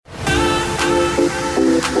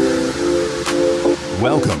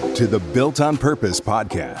Welcome to the Built on Purpose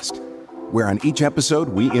podcast, where on each episode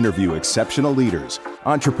we interview exceptional leaders,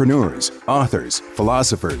 entrepreneurs, authors,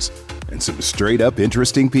 philosophers, and some straight up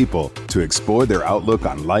interesting people to explore their outlook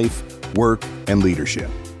on life, work, and leadership.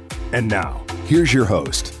 And now, here's your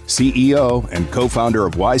host, CEO and co-founder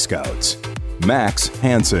of Y Scouts, Max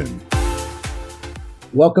Hansen.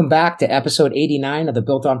 Welcome back to episode 89 of the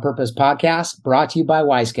Built on Purpose podcast, brought to you by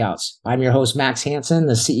Y Scouts. I'm your host, Max Hansen,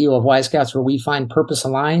 the CEO of Y Scouts, where we find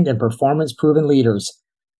purpose-aligned and performance-proven leaders.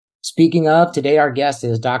 Speaking of, today our guest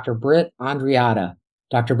is Dr. Britt Andreatta.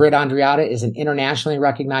 Dr. Britt Andreatta is an internationally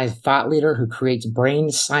recognized thought leader who creates brain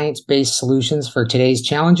science-based solutions for today's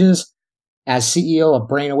challenges. As CEO of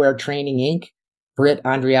Brain Aware Training, Inc., Britt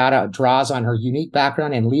Andreatta draws on her unique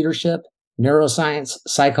background in leadership, neuroscience,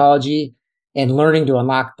 psychology, and learning to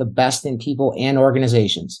unlock the best in people and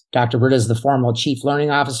organizations. Dr. Britt is the former Chief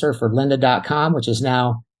Learning Officer for lynda.com, which is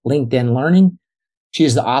now LinkedIn Learning. She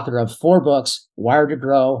is the author of 4 books, Wired to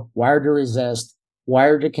Grow, Wired to Resist,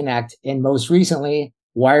 Wired to Connect, and most recently,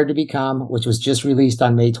 Wired to Become, which was just released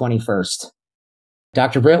on May 21st.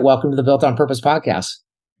 Dr. Britt, welcome to the Built on Purpose podcast.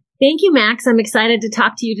 Thank you, Max. I'm excited to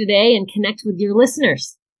talk to you today and connect with your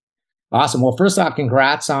listeners. Awesome. Well, first off,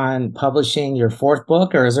 congrats on publishing your 4th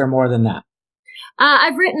book, or is there more than that?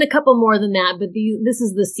 I've written a couple more than that, but this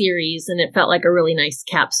is the series, and it felt like a really nice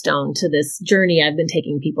capstone to this journey I've been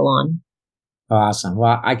taking people on. Awesome.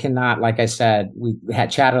 Well, I cannot, like I said, we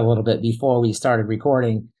had chatted a little bit before we started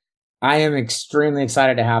recording. I am extremely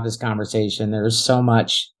excited to have this conversation. There's so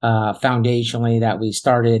much foundationally that we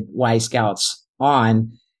started Y Scouts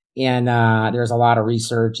on, and there's a lot of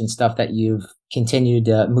research and stuff that you've continued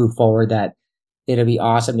to move forward that it'll be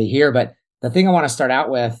awesome to hear. But the thing I want to start out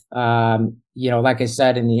with, like I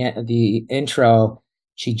said in the intro,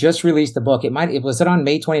 she just released the book. Was it on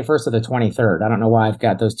May 21st or the 23rd? I don't know why I've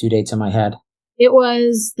got those 2 dates in my head. It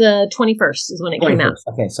was the 21st is when it came out.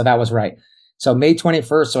 Okay, so that was right. So May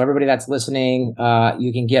 21st. So everybody that's listening,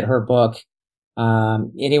 you can get her book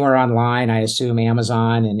anywhere online. I assume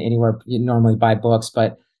Amazon and anywhere you normally buy books.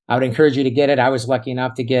 But I would encourage you to get it. I was lucky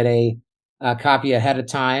enough to get a copy ahead of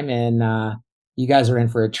time, and you guys are in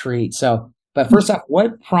for a treat. So, but first off,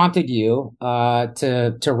 what prompted you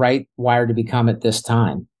to write Wired to Become at this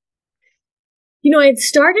time? I had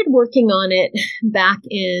started working on it back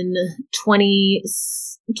in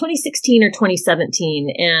 2016 or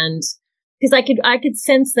 2017. And because I could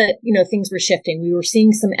sense that, things were shifting. We were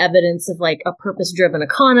seeing some evidence of like a purpose-driven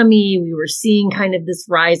economy. We were seeing kind of this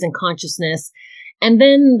rise in consciousness. And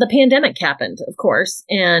then the pandemic happened, of course.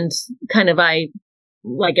 And kind of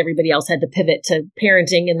like everybody else, had to pivot to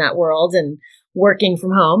parenting in that world and working from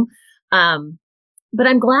home. But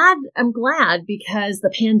I'm glad because the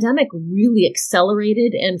pandemic really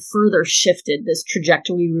accelerated and further shifted this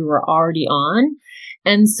trajectory we were already on.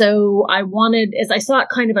 And so I wanted, as I saw it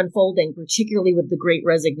kind of unfolding, particularly with the Great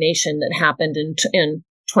Resignation that happened in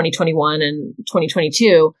 2021 and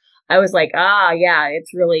 2022, I was like,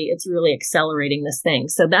 it's really accelerating this thing.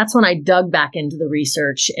 So that's when I dug back into the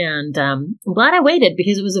research, and I'm glad I waited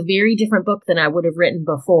because it was a very different book than I would have written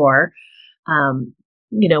before.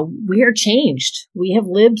 We are changed. We have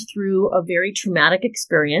lived through a very traumatic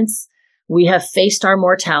experience. We have faced our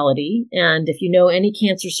mortality. And if you know any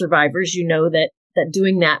cancer survivors, you know that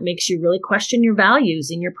doing that makes you really question your values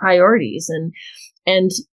and your priorities.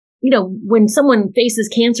 And when someone faces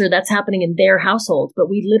cancer, that's happening in their household, but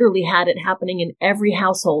we literally had it happening in every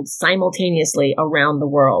household simultaneously around the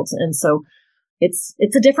world. And so it's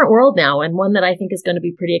a different world now, and one that I think is going to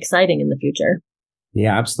be pretty exciting in the future.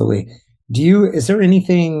 Yeah, absolutely. Is there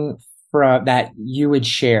anything that you would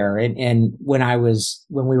share? And when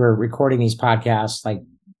we were recording these podcasts, like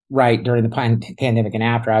right during the pandemic and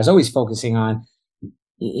after, I was always focusing on,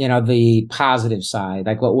 the positive side.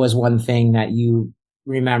 Like, what was one thing that you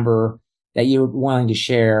remember that you were willing to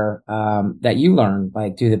share that you learned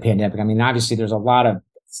like through the pandemic? I mean, obviously there's a lot of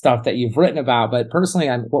stuff that you've written about, but personally,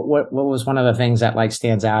 what was one of the things that like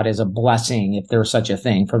stands out as a blessing, if there's such a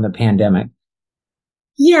thing, from the pandemic?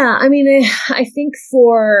 Yeah, I mean, I think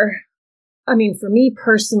for me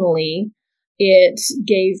personally, it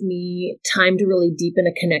gave me time to really deepen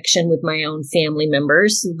a connection with my own family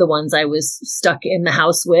members, the ones I was stuck in the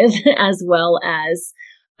house with, as well as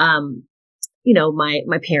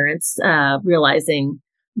my parents, realizing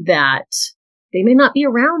that they may not be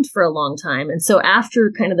around for a long time. And so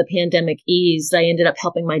after kind of the pandemic eased, I ended up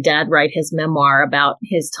helping my dad write his memoir about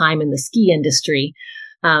his time in the ski industry.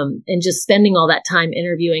 And just spending all that time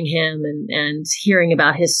interviewing him and hearing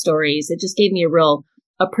about his stories, it just gave me a real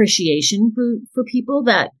appreciation for people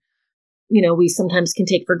that, we sometimes can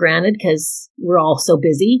take for granted because we're all so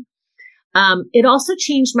busy. It also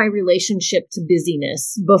changed my relationship to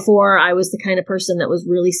busyness. Before, I was the kind of person that was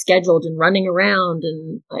really scheduled and running around,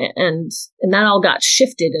 and that all got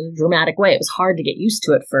shifted in a dramatic way. It was hard to get used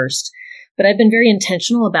to at first, but I've been very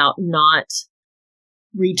intentional about not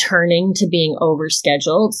returning to being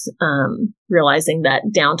overscheduled, realizing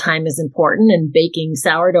that downtime is important, and baking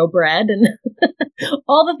sourdough bread and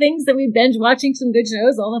all the things that we binge watching some good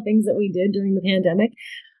shows, all the things that we did during the pandemic.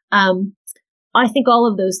 I think all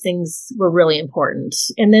of those things were really important.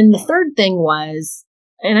 And then the third thing was,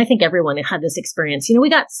 and I think everyone had this experience,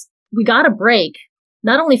 we got a break,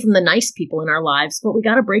 not only from the nice people in our lives, but we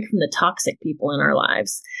got a break from the toxic people in our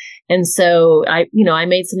lives. And so I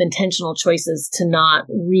made some intentional choices to not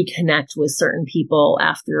reconnect with certain people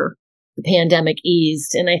after the pandemic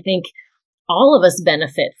eased. And I think all of us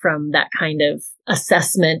benefit from that kind of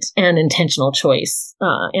assessment and intentional choice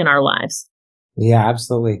in our lives. Yeah,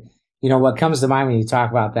 absolutely. What comes to mind when you talk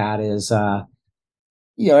about that is,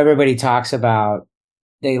 everybody talks about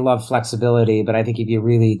they love flexibility, but I think if you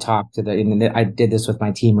really talk to and I did this with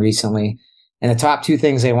my team recently, and the top two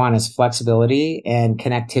things they want is flexibility and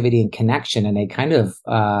connectivity and connection. And they kind of,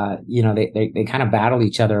 they kind of battle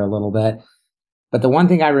each other a little bit. But the one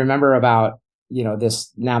thing I remember about,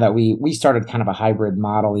 this, now that we started kind of a hybrid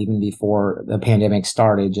model even before the pandemic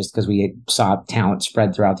started, just because we saw talent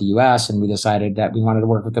spread throughout the US, and we decided that we wanted to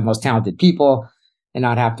work with the most talented people and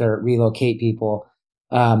not have to relocate people.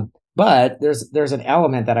 But there's an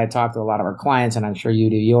element that I talk to a lot of our clients, and I'm sure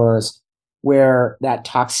you do yours, where that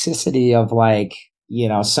toxicity of a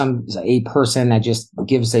person that just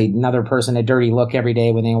gives another person a dirty look every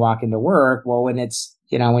day when they walk into work. Well, when it's,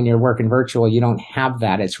 when you're working virtual, you don't have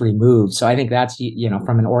that. It's removed. So I think that's,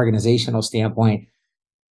 from an organizational standpoint,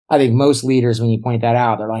 I think most leaders, when you point that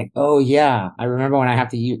out, they're like, oh yeah, I remember when I have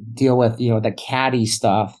to deal with, the catty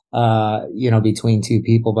stuff, between two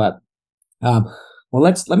people. But, well,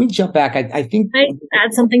 let me jump back. I think. Can I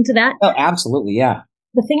add something to that? Oh, absolutely. Yeah.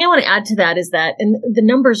 The thing I want to add to that is that, and the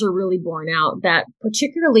numbers are really borne out, that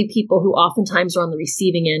particularly people who oftentimes are on the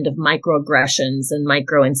receiving end of microaggressions and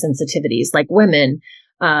micro insensitivities, like women,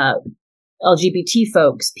 LGBT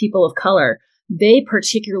folks, people of color, they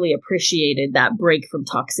particularly appreciated that break from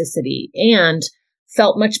toxicity and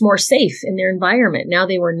felt much more safe in their environment. Now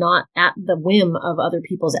they were not at the whim of other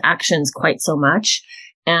people's actions quite so much.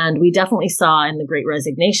 And we definitely saw in the Great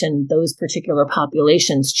Resignation, those particular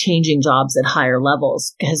populations changing jobs at higher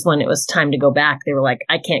levels, because when it was time to go back, they were like,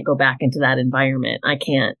 I can't go back into that environment. I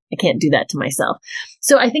can't do that to myself.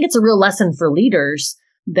 So I think it's a real lesson for leaders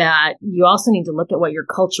that you also need to look at what your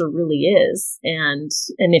culture really is, and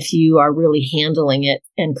if you are really handling it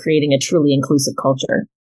and creating a truly inclusive culture.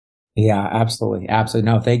 Yeah, absolutely.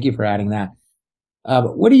 Absolutely. No, thank you for adding that.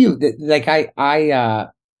 What do you like?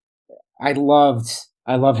 I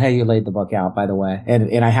loved how you laid the book out, by the way,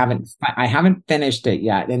 and I haven't finished it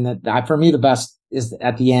yet. And for me, the best is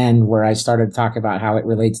at the end, where I started to talk about how it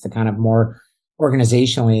relates to kind of more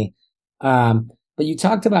organizationally. But you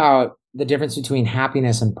talked about the difference between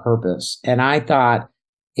happiness and purpose, and I thought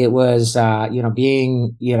it was,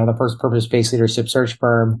 being, the first purpose-based leadership search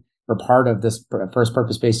firm, or part of this first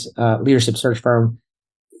purpose-based leadership search firm.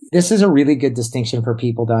 This is a really good distinction for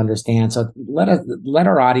people to understand. So let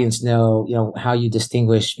our audience know, how you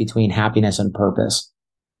distinguish between happiness and purpose.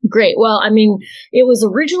 Great. Well, I mean, it was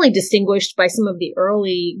originally distinguished by some of the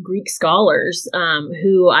early Greek scholars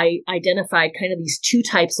who I identified kind of these two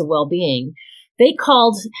types of well-being. They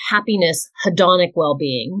called happiness hedonic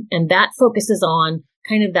well-being, and that focuses on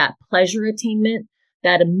kind of that pleasure attainment,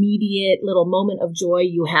 that immediate little moment of joy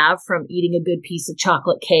you have from eating a good piece of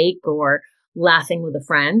chocolate cake or laughing with a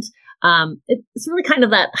friend. It's really kind of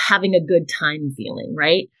that having a good time feeling,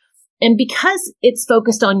 right? And because it's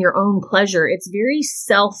focused on your own pleasure, it's very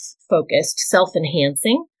self-focused,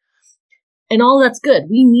 self-enhancing, and all that's good.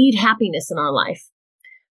 We need happiness in our life.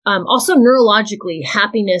 Also, neurologically,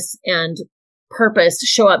 happiness and purpose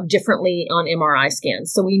show up differently on MRI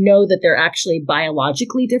scans. So we know that they're actually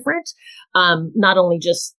biologically different, not only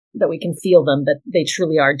just that we can feel them, but they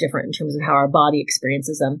truly are different in terms of how our body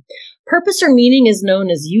experiences them. Purpose or meaning is known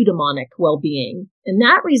as eudaimonic well-being, and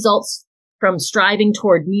that results from striving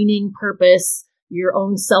toward meaning, purpose, your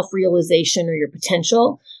own self-realization or your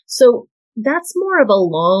potential. So that's more of a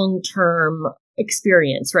long-term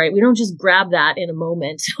experience, right? We don't just grab that in a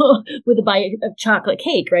moment with a bite of chocolate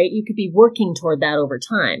cake, right? You could be working toward that over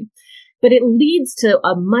time, but it leads to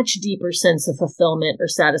a much deeper sense of fulfillment or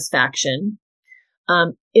satisfaction.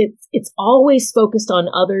 It's always focused on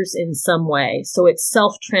others in some way. So it's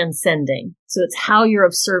self-transcending. So it's how you're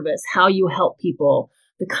of service, how you help people,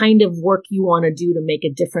 the kind of work you want to do to make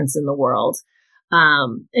a difference in the world.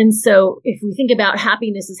 And so if we think about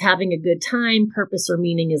happiness as having a good time, purpose or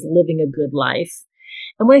meaning is living a good life.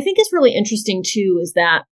 And what I think is really interesting too is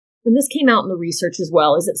that when this came out in the research as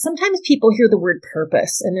well, is that sometimes people hear the word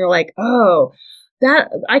purpose and they're like, oh, that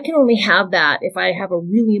I can only have that if I have a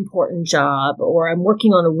really important job or I'm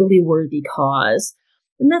working on a really worthy cause.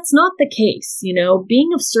 And that's not the case.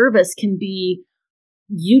 Being of service can be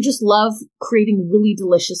you just love creating really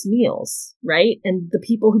delicious meals, right? And the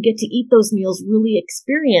people who get to eat those meals really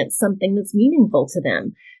experience something that's meaningful to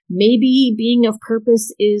them. Maybe being of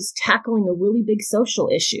purpose is tackling a really big social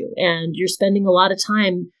issue and you're spending a lot of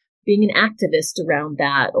time being an activist around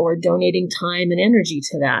that or donating time and energy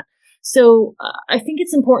to that. So I think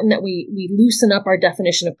it's important that we loosen up our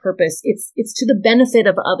definition of purpose. It's to the benefit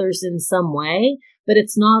of others in some way, but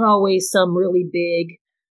it's not always some really big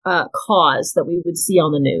cause that we would see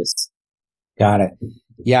on the news. Got it.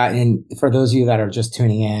 Yeah. And for those of you that are just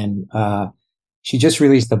tuning in, she just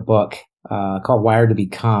released a book called Wired to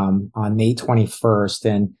Become on May 21st.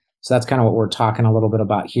 And so that's kind of what we're talking a little bit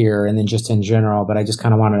about here and then just in general. But I just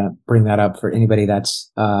kind of wanted to bring that up for anybody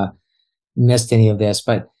that's missed any of this.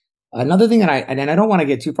 But another thing that I don't want to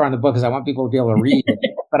get too far in the book because I want people to be able to read it.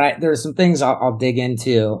 But there's some things I'll dig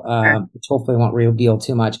into, which hopefully won't reveal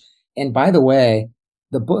too much. And by the way,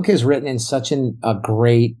 the book is written in such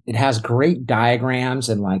it has great diagrams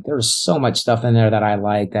and there's so much stuff in there that I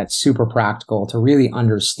like that's super practical to really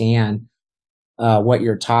understand what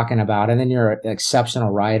you're talking about. And then you're an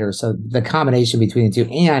exceptional writer. So the combination between the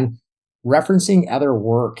two and referencing other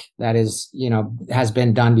work that is, has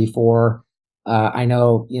been done before. I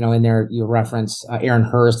know, in there you reference Aaron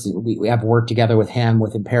Hurst. We have worked together with him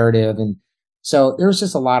with Imperative. And so there's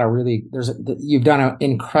just a lot of you've done an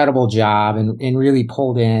incredible job and really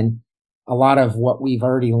pulled in a lot of what we've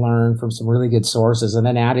already learned from some really good sources and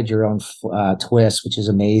then added your own twist, which is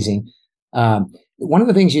amazing. One of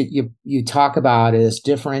the things you talk about is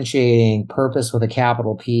differentiating purpose with a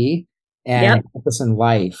capital P and purpose in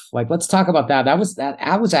life. Let's talk about that.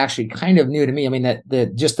 That was actually kind of new to me. I mean,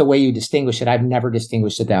 just the way you distinguish it, I've never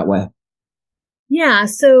distinguished it that way. Yeah.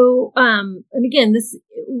 So, and again, this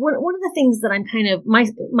one of the things that I'm kind of my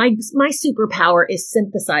superpower is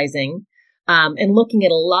synthesizing, and looking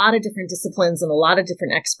at a lot of different disciplines and a lot of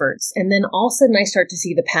different experts, and then all of a sudden I start to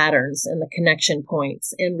see the patterns and the connection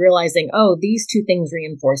points, and realizing, oh, these two things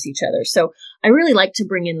reinforce each other. So I really like to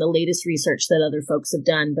bring in the latest research that other folks have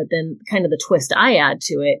done, but then kind of the twist I add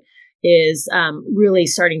to it is really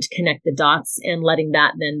starting to connect the dots and letting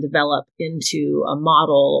that then develop into a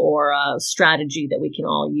model or a strategy that we can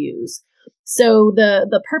all use. So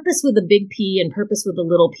the purpose with a big P and purpose with a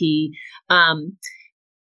little p,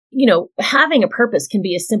 having a purpose can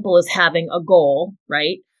be as simple as having a goal,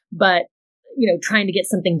 right? But, trying to get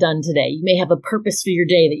something done today. You may have a purpose for your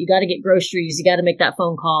day that you got to get groceries, you got to make that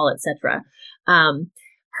phone call, etc.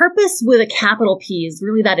 Purpose with a capital P is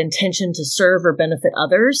really that intention to serve or benefit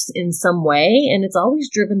others in some way. And it's always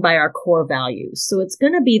driven by our core values. So it's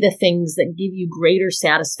going to be the things that give you greater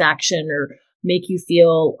satisfaction or make you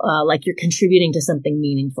feel like you're contributing to something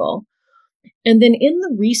meaningful. And then in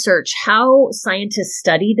the research, how scientists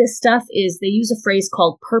study this stuff is they use a phrase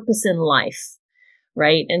called purpose in life,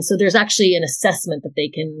 right? And so there's actually an assessment that they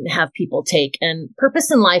can have people take. And purpose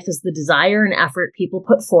in life is the desire and effort people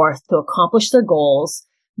put forth to accomplish their goals,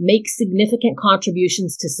 make significant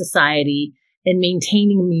contributions to society, and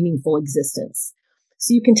maintaining a meaningful existence.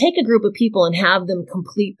 So you can take a group of people and have them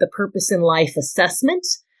complete the purpose in life assessment.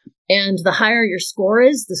 And the higher your score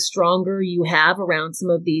is, the stronger you have around some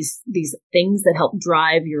of these things that help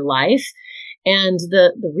drive your life. And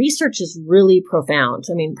the research is really profound.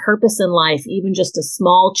 I mean, purpose in life, even just a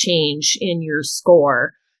small change in your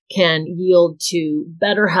score can yield to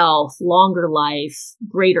better health, longer life,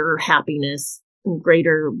 greater happiness, and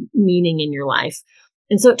greater meaning in your life.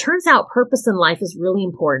 And so it turns out purpose in life is really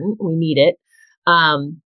important. We need it.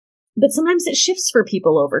 But sometimes it shifts for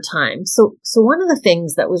people over time. So one of the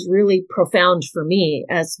things that was really profound for me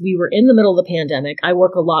as we were in the middle of the pandemic, I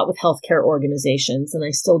work a lot with healthcare organizations, and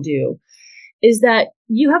I still do, is that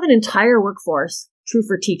you have an entire workforce, true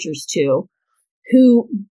for teachers too, who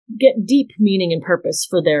get deep meaning and purpose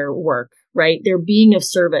for their work, right? They're being of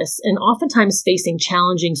service and oftentimes facing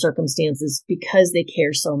challenging circumstances because they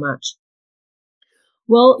care so much.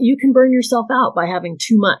 Well, you can burn yourself out by having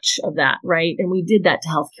too much of that, right? And we did that to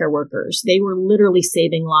healthcare workers. They were literally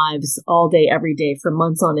saving lives all day, every day for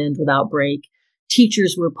months on end without break.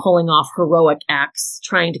 Teachers were pulling off heroic acts,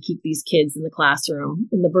 trying to keep these kids in the classroom,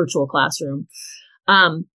 in the virtual classroom.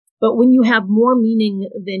 But when you have more meaning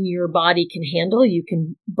than your body can handle, you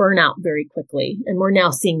can burn out very quickly. And we're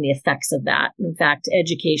now seeing the effects of that. In fact,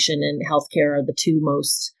 education and healthcare are the two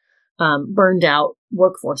most burned out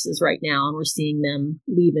workforces right now. And we're seeing them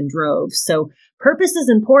leave in droves. So purpose is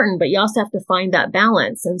important, but you also have to find that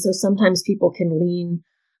balance. And so sometimes people can lean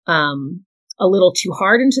a little too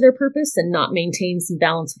hard into their purpose and not maintain some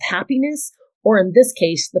balance with happiness. Or in this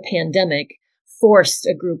case, the pandemic forced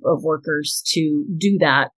a group of workers to do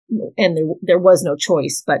that. And there was no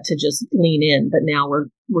choice but to just lean in. But now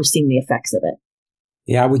we're seeing the effects of it.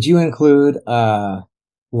 Yeah. Would you include law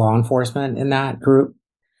enforcement in that group?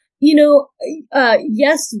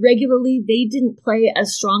 Yes, regularly. They didn't play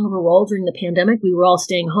as strong of a role during the pandemic. We were all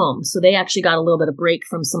staying home. So they actually got a little bit of break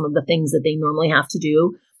from some of the things that they normally have to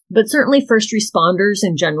do. But certainly first responders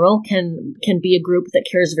in general can be a group that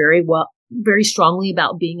cares very strongly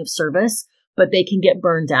about being of service, but they can get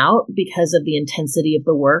burned out because of the intensity of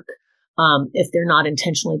the work if they're not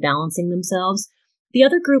intentionally balancing themselves. The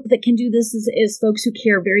other group that can do this is folks who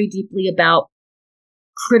care very deeply about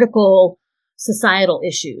critical societal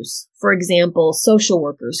issues. For example, social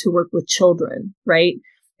workers who work with children, right?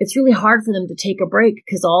 It's really hard for them to take a break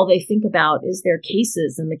because all they think about is their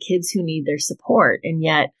cases and the kids who need their support. And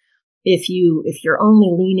yet, if you're only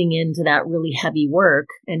leaning into that really heavy work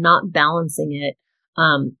and not balancing it,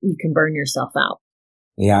 you can burn yourself out.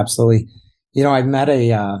 Yeah, absolutely. I met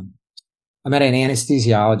an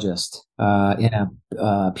anesthesiologist in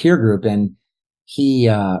a peer group, and he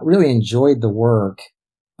really enjoyed the work,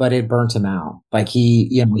 but it burnt him out. Like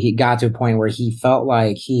he got to a point where he felt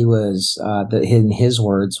like he was, in his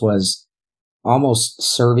words, was almost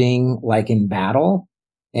serving like in battle.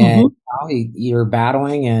 And you're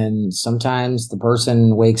battling, and sometimes the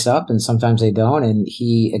person wakes up and sometimes they don't. And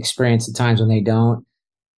he experienced the times when they don't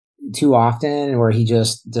too often, where he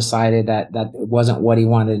just decided that wasn't what he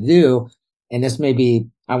wanted to do. And this may be,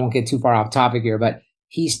 I won't get too far off topic here, but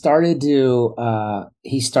he started to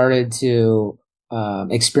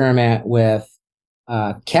experiment with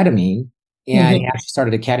ketamine. And he actually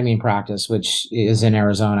started a ketamine practice, which is in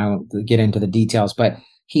Arizona. I won't get into the details, but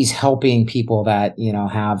he's helping people that,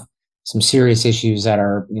 have some serious issues that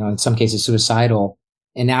are, in some cases suicidal.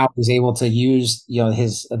 And now he's able to use,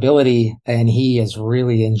 his ability, and he is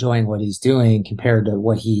really enjoying what he's doing compared to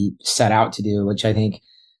what he set out to do, which I think,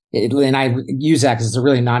 and I use that because it's a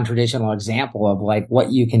really non-traditional example of like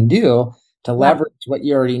what you can do to leverage what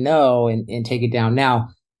you already know and take it down. Now,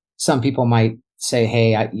 some people might say,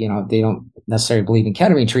 hey, they don't necessarily believe in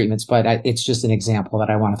ketamine treatments, but it's just an example that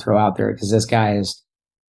I want to throw out there because this guy is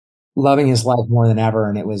loving his life more than ever.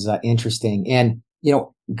 And it was interesting. And,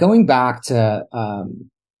 going back to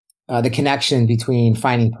the connection between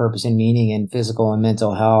finding purpose and meaning in physical and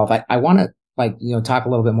mental health, I want to talk a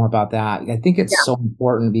little bit more about that. I think it's so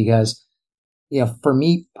important because, for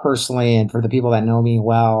me personally, and for the people that know me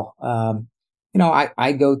well,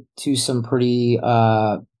 I go to some pretty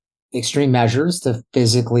extreme measures to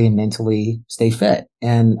physically and mentally stay fit.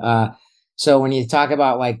 And so when you talk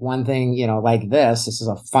about like one thing, like this is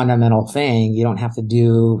a fundamental thing. You don't have to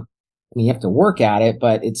do, you have to work at it,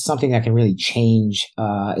 but it's something that can really change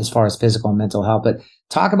as far as physical and mental health. But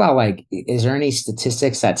talk about like, is there any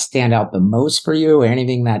statistics that stand out the most for you, or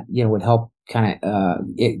anything that would help kind of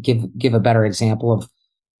give a better example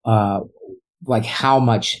of like how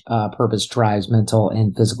much purpose drives mental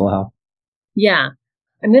and physical health? Yeah.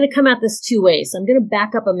 I'm going to come at this two ways. I'm going to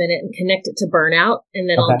back up a minute and connect it to burnout, and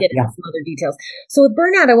then I'll get into some other details. So with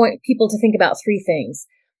burnout, I want people to think about three things.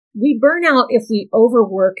 We burn out if we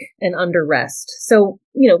overwork and underrest. So,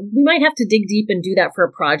 we might have to dig deep and do that for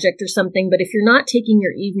a project or something, but if you're not taking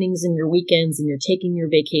your evenings and your weekends and you're taking your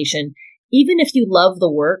vacation, even if you love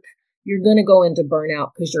the work, you're going to go into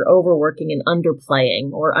burnout because you're overworking and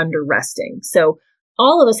underplaying or underresting. So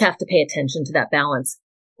all of us have to pay attention to that balance.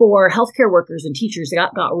 For healthcare workers and teachers, it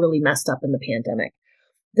got really messed up in the pandemic.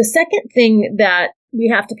 The second thing that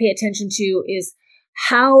we have to pay attention to is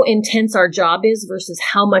how intense our job is versus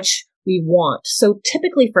how much we want. So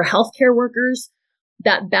typically for healthcare workers,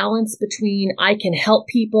 that balance between I can help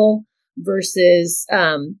people versus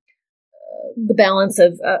the balance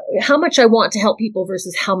of how much I want to help people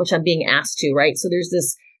versus how much I'm being asked to, right? So there's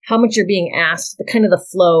this how much you're being asked, the kind of the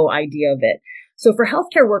flow idea of it. So for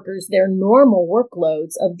healthcare workers, their normal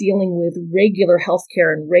workloads of dealing with regular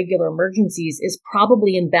healthcare and regular emergencies is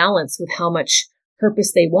probably in balance with how much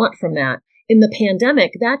purpose they want from that. In the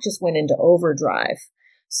pandemic, that just went into overdrive.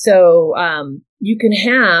 So you can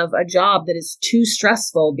have a job that is too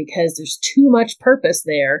stressful because there's too much purpose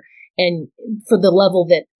there, and for the level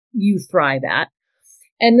that you thrive at.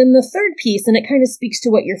 And then the third piece, and it kind of speaks to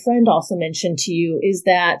what your friend also mentioned to you, is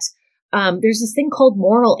that there's this thing called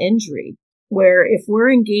moral injury, where if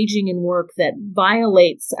we're engaging in work that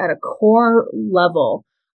violates at a core level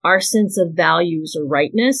our sense of values or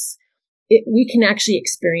rightness, we can actually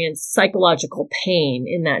experience psychological pain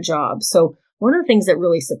in that job. So one of the things that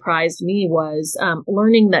really surprised me was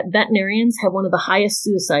learning that veterinarians have one of the highest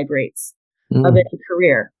suicide rates of any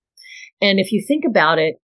career. And if you think about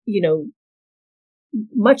it,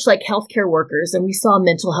 much like healthcare workers, and we saw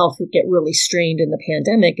mental health get really strained in the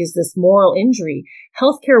pandemic, is this moral injury.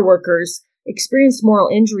 Healthcare workers experienced moral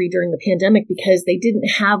injury during the pandemic because they didn't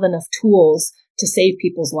have enough tools to save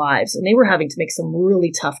people's lives. And they were having to make some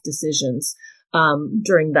really tough decisions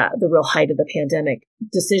during the real height of the pandemic,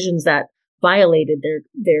 decisions that violated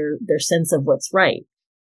their sense of what's right.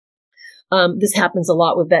 This happens a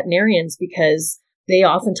lot with veterinarians because they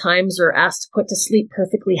oftentimes are asked to put to sleep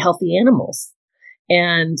perfectly healthy animals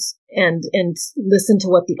and listen to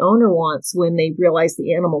what the owner wants when they realize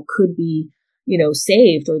the animal could be,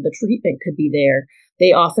 saved or the treatment could be there.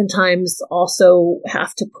 They oftentimes also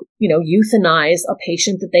have to, euthanize a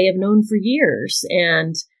patient that they have known for years,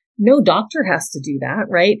 and no doctor has to do that,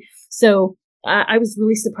 right? So I was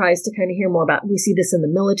really surprised to kind of hear more about, we see this in the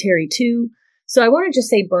military too. So I want to just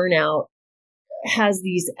say burnout has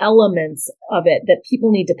these elements of it that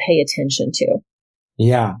people need to pay attention to.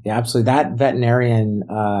 Yeah, absolutely. That veterinarian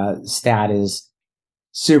stat is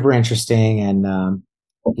super interesting. And,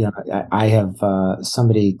 I have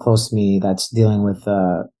somebody close to me that's dealing with,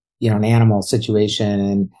 an animal situation,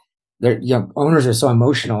 and their owners are so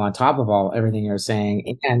emotional on top of everything you're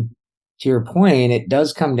saying. And to your point, it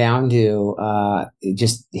does come down to, it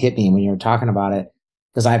just hit me when you were talking about it,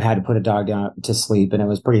 because I've had to put a dog down to sleep, and it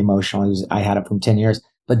was pretty emotional. I had it from 10 years.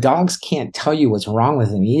 But dogs can't tell you what's wrong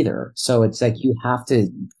with them either. So it's like you have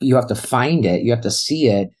to find it, you have to see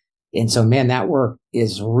it. And so, man, that work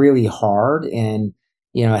is really hard. And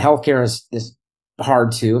healthcare is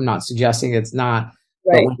hard too. I'm not suggesting it's not.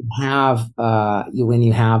 Right. But when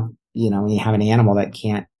you have an animal that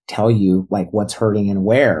can't tell you like what's hurting and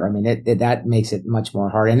where, I mean, that makes it much more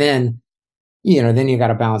hard. And then you got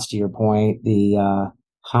to balance, to your point, the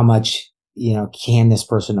how much can this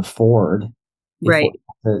person afford. Right.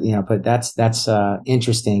 But that's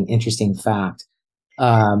interesting fact.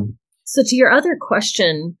 So to your other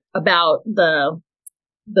question about the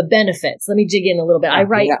benefits, let me dig in a little bit. I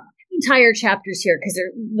write entire chapters here because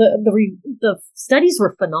the studies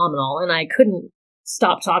were phenomenal, and I couldn't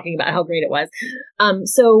stop talking about how great it was.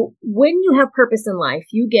 So when you have purpose in life,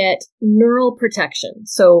 you get neural protection.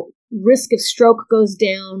 So risk of stroke goes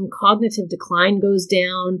down, cognitive decline goes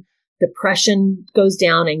down, depression goes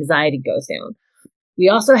down, anxiety goes down. We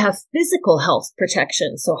also have physical health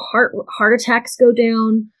protection. So heart attacks go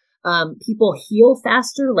down. People heal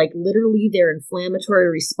faster, like literally their inflammatory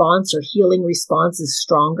response or healing response is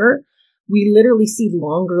stronger. We literally see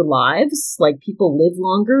longer lives, like people live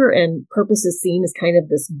longer, and purpose is seen as kind of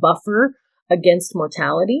this buffer against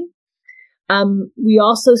mortality. We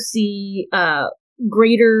also see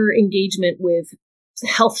greater engagement with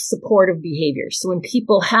health supportive behaviors. So when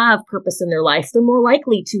people have purpose in their life, they're more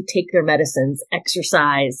likely to take their medicines,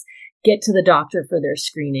 exercise, get to the doctor for their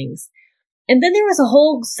screenings. And then there was a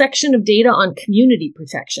whole section of data on community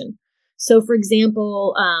protection. So for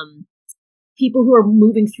example, people who are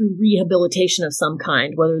moving through rehabilitation of some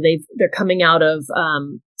kind, whether they're coming out of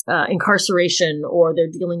incarceration or they're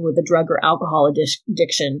dealing with a drug or alcohol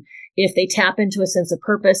addiction, if they tap into a sense of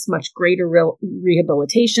purpose, much greater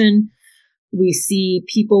rehabilitation. We see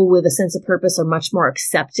people with a sense of purpose are much more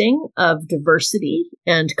accepting of diversity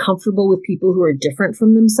and comfortable with people who are different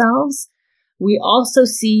from themselves. We also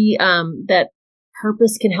see that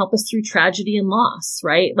purpose can help us through tragedy and loss,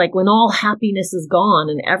 right? Like when all happiness is gone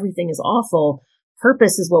and everything is awful,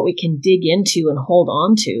 purpose is what we can dig into and hold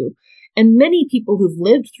on to. And many people who've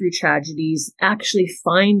lived through tragedies actually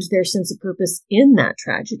find their sense of purpose in that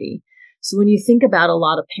tragedy. So when you think about a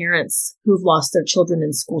lot of parents who've lost their children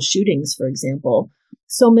in school shootings, for example,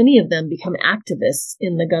 so many of them become activists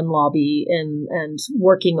in the gun lobby and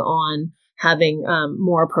working on having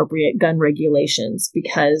more appropriate gun regulations,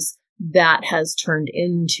 because that has turned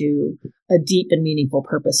into a deep and meaningful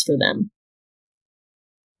purpose for them.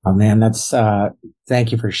 Oh man, that's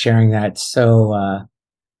thank you for sharing that. So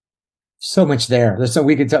much there. So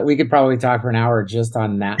we could probably talk for an hour just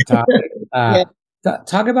on that topic. Yeah.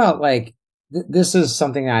 Talk about like this is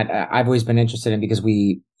something that I've always been interested in because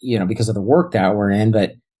because of the work that we're in.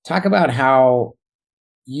 But talk about how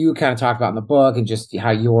you kind of talk about in the book and just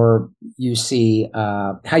how you see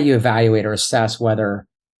how you evaluate or assess whether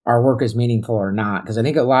our work is meaningful or not. Because I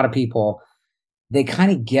think a lot of people they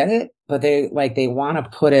kind of get it, but they want to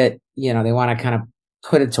put it, they want to kind of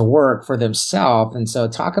put it to work for themselves. And so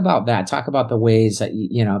talk about that. Talk about the ways that,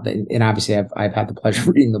 and obviously I've had the pleasure of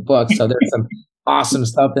reading the book. So there's some awesome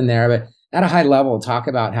stuff in there, but at a high level, talk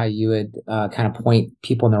about how you would kind of point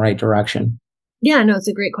people in the right direction. Yeah, no, it's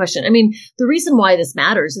a great question. I mean, the reason why this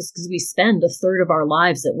matters is because we spend a third of our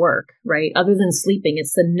lives at work, right? Other than sleeping,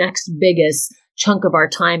 it's the next biggest chunk of our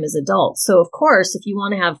time as adults. So of course, if you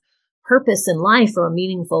want to have purpose in life or a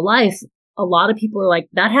meaningful life, a lot of people are like,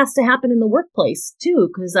 that has to happen in the workplace too,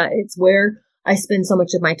 because it's where I spend so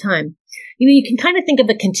much of my time. You can kind of think of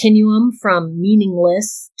the continuum from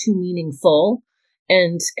meaningless to meaningful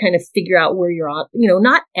and kind of figure out where you're on.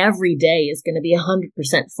 Not every day is going to be 100%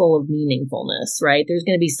 full of meaningfulness, right? There's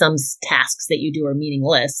going to be some tasks that you do are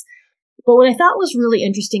meaningless. But what I thought was really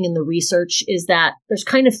interesting in the research is that there's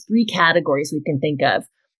kind of three categories we can think of.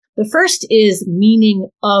 The first is meaning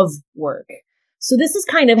of work. So this is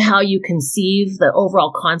kind of how you conceive the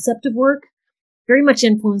overall concept of work, very much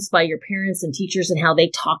influenced by your parents and teachers and how they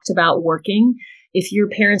talked about working. If your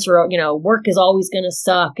parents are, work is always going to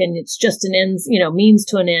suck and it's just an ends, means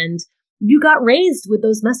to an end, you got raised with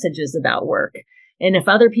those messages about work. And if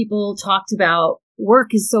other people talked about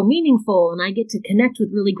work is so meaningful and I get to connect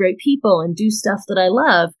with really great people and do stuff that I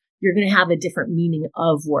love, you're going to have a different meaning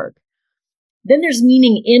of work. Then there's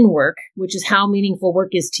meaning in work, which is how meaningful work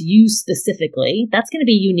is to you specifically. That's going to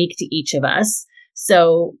be unique to each of us.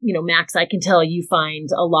 So, Max, I can tell you find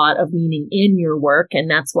a lot of meaning in your work,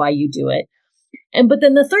 and that's why you do it. But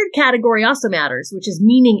then the third category also matters, which is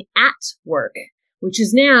meaning at work, which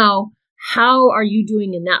is now, how are you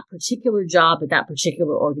doing in that particular job at that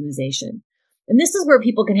particular organization? And this is where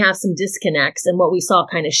people can have some disconnects. And what we saw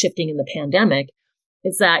kind of shifting in the pandemic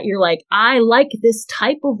is that you're like, I like this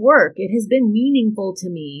type of work. It has been meaningful to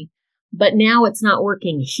me, but now it's not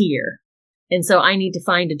working here. And so I need to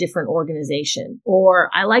find a different organization. Or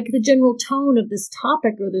I like the general tone of this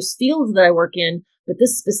topic or this field that I work in, but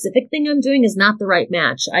this specific thing I'm doing is not the right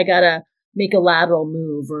match. I got to make a lateral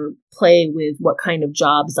move or play with what kind of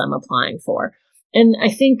jobs I'm applying for. And I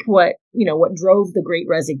think what drove the Great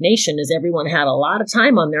Resignation is everyone had a lot of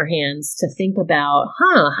time on their hands to think about,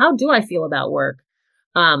 how do I feel about work?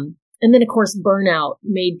 And then, of course, burnout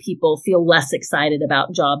made people feel less excited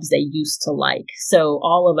about jobs they used to like. So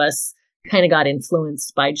all of us kind of got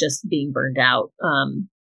influenced by just being burned out,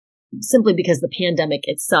 simply because the pandemic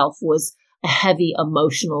itself was a heavy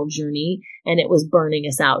emotional journey and it was burning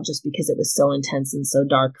us out just because it was so intense and so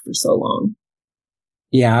dark for so long.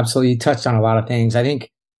 Yeah, absolutely. You touched on a lot of things. I think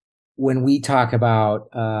when we talk about,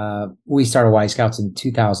 we started Y Scouts in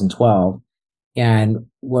 2012, and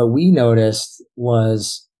what we noticed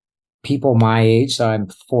was people my age, so I'm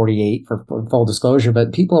 48 for full disclosure,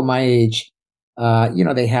 but people my age,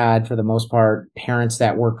 they had, for the most part, parents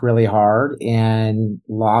that worked really hard and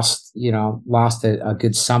lost a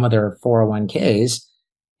good sum of their 401ks.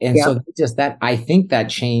 And Yeah. so just that, I think that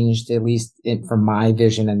changed, at least from my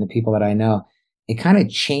vision and the people that I know, it kind of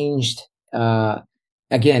changed.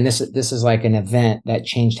 Again, this is like an event that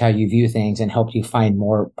changed how you view things and helped you find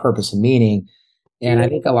more purpose and meaning. And I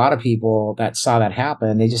think a lot of people that saw that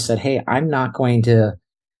happen, they just said, hey, I'm not going to,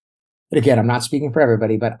 but again, I'm not speaking for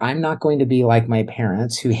everybody, but I'm not going to be like my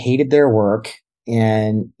parents who hated their work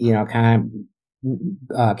and, kind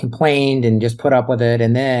of complained and just put up with it.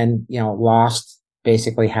 And then, lost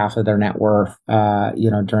basically half of their net worth,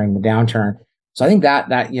 during the downturn. So I think that,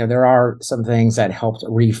 there are some things that helped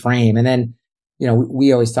reframe. And then,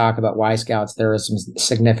 we always talk about Y Scouts. There are some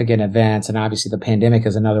significant events, and obviously the pandemic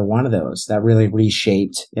is another one of those that really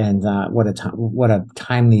reshaped. And what a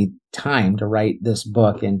timely time to write this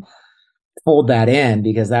book and fold that in,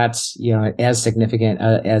 because that's as significant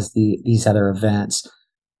as these other events.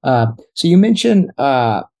 So you mentioned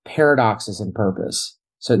paradoxes in purpose.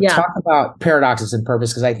 So talk about paradoxes in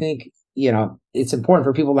purpose, because I think it's important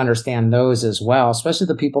for people to understand those as well, especially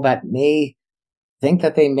the people that may think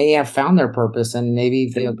that they may have found their purpose and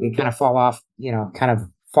maybe they kind of fall off, kind of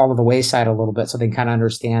fall to the wayside a little bit, so they can kind of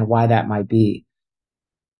understand why that might be.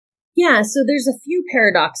 Yeah, so there's a few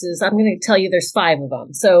paradoxes. I'm going to tell you there's 5 of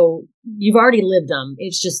them. So you've already lived them.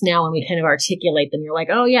 It's just now when we kind of articulate them, you're like,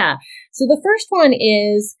 oh yeah. So the first one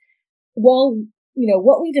is, well,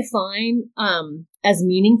 what we define as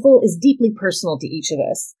meaningful is deeply personal to each of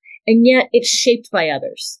us, and yet it's shaped by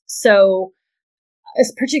others. So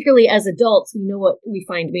particularly as adults, we know what we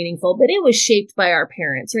find meaningful, but it was shaped by our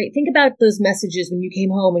parents, right? Think about those messages when you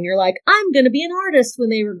came home and you're like, I'm going to be an artist when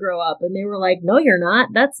they grow up. And they were like, no, you're not.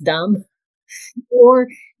 That's dumb. Or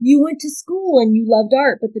you went to school and you loved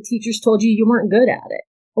art, but the teachers told you you weren't good at it.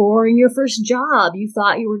 Or in your first job, you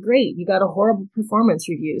thought you were great. You got a horrible performance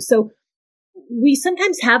review. So we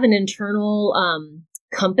sometimes have an internal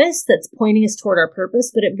compass that's pointing us toward our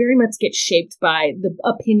purpose, but it very much gets shaped by the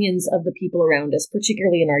opinions of the people around us,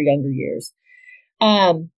 particularly in our younger years.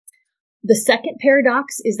 The second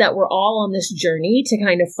paradox is that we're all on this journey to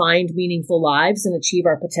kind of find meaningful lives and achieve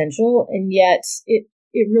our potential. And yet it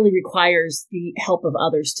really requires the help of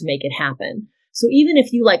others to make it happen. So even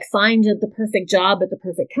if you find the perfect job at the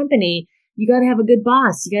perfect company, you got to have a good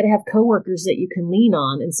boss. You got to have coworkers that you can lean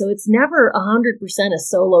on. And so it's never 100% a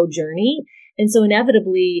solo journey. And so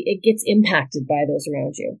inevitably it gets impacted by those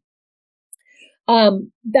around you.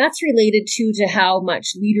 That's related to how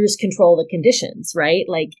much leaders control the conditions, right?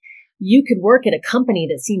 You could work at a company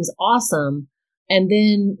that seems awesome, and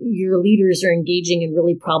then your leaders are engaging in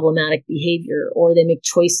really problematic behavior, or they make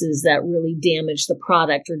choices that really damage the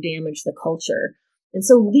product or damage the culture. And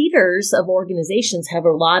so leaders of organizations have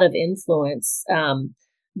a lot of influence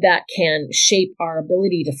that can shape our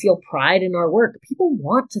ability to feel pride in our work. People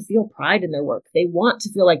want to feel pride in their work. They want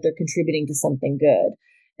to feel like they're contributing to something good.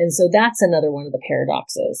 And so that's another one of the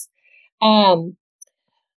paradoxes.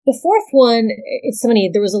 The fourth one, it's funny,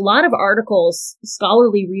 there was a lot of articles,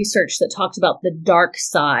 scholarly research that talked about the dark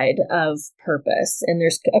side of purpose. And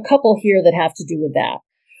there's a couple here that have to do with that.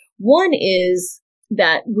 One is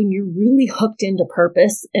that when you're really hooked into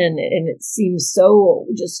purpose and it seems so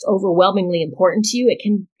just overwhelmingly important to you,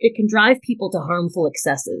 it can drive people to harmful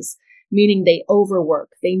excesses, meaning they overwork,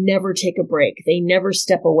 they never take a break, they never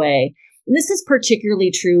step away. And this is particularly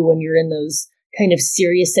true when you're in those kind of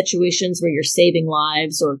serious situations where you're saving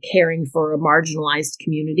lives or caring for a marginalized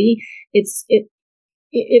community.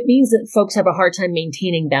 It means that folks have a hard time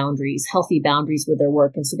maintaining boundaries, healthy boundaries with their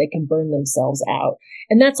work, and so they can burn themselves out.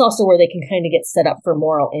 And that's also where they can kind of get set up for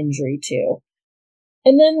moral injury too.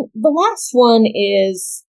 And then the last one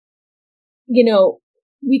is,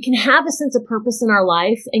 we can have a sense of purpose in our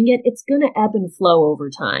life, and yet it's going to ebb and flow over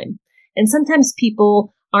time. And sometimes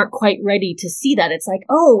people aren't quite ready to see that. It's like,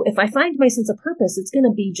 oh, if I find my sense of purpose, it's going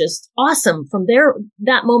to be just awesome from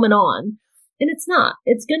that moment on. And it's not.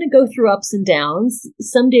 It's going to go through ups and downs.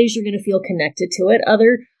 Some days you're going to feel connected to it.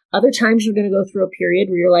 Other times you're going to go through a period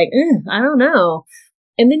where you're like, I don't know.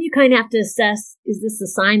 And then you kind of have to assess, is this a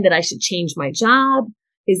sign that I should change my job?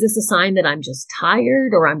 Is this a sign that I'm just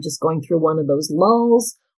tired or I'm just going through one of those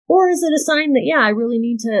lulls? Or is it a sign that, I really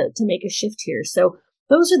need to make a shift here? So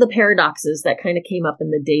those are the paradoxes that kind of came up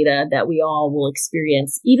in the data that we all will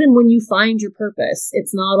experience. Even when you find your purpose,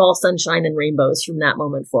 it's not all sunshine and rainbows from that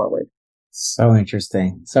moment forward. So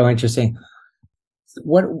interesting. So interesting.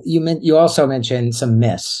 What you also mentioned some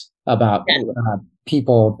myths about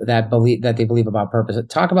people that they believe about purpose.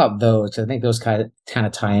 Talk about those. I think those kind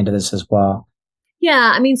of tie into this as well.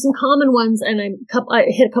 Yeah, I mean, some common ones, and I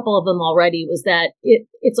hit a couple of them already, was that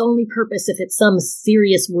it's only purpose if it's some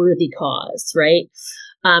serious worthy cause, right?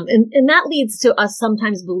 And that leads to us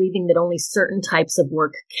sometimes believing that only certain types of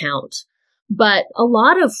work count. But a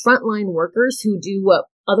lot of frontline workers who do what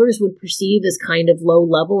others would perceive as kind of low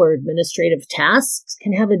level or administrative tasks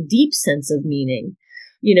can have a deep sense of meaning.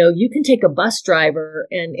 You can take a bus driver,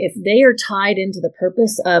 and if they are tied into the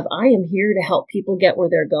purpose of, I am here to help people get where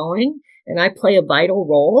they're going, and I play a vital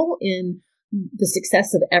role in the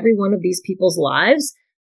success of every one of these people's lives,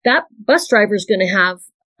 that bus driver is going to have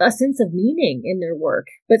a sense of meaning in their work.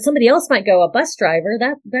 But somebody else might go, a bus driver,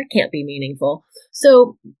 that can't be meaningful.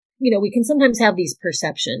 So, we can sometimes have these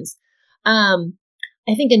perceptions.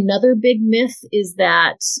 I think another big myth is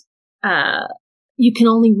that you can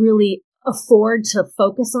only really afford to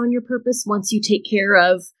focus on your purpose once you take care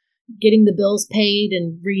of getting the bills paid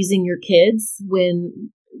and raising your kids,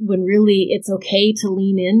 when really it's okay to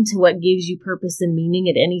lean into what gives you purpose and meaning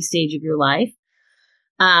at any stage of your life.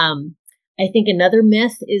 I think another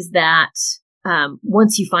myth is that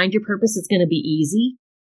once you find your purpose, it's going to be easy.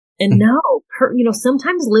 And no,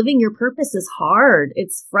 sometimes living your purpose is hard.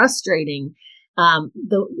 It's frustrating.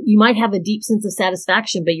 You might have a deep sense of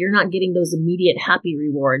satisfaction, but you're not getting those immediate happy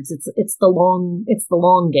rewards. It's the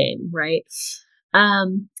long game, right?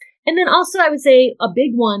 And then also I would say a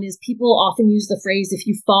big one is people often use the phrase, if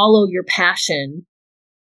you follow your passion,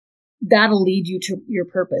 that'll lead you to your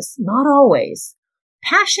purpose. Not always.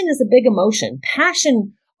 Passion is a big emotion.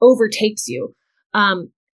 Passion overtakes you.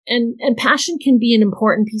 And passion can be an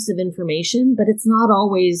important piece of information, but it's not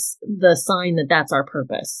always the sign that that's our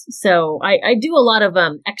purpose. So I do a lot of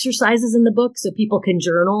exercises in the book so people can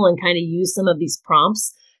journal and kind of use some of these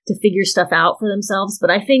prompts to figure stuff out for themselves.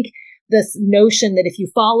 But I think this notion that if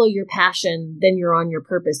you follow your passion, then you're on your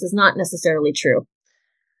purpose is not necessarily true.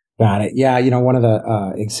 Got it. Yeah. One of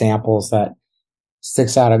the examples that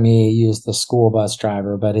sticks out at me, you use the school bus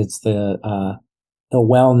driver, but it's the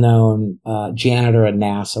well-known janitor at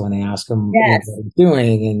NASA when they ask him Yes. what he's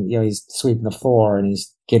doing, and he's sweeping the floor and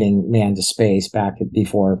he's getting manned to space back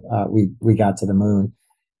before we got to the moon.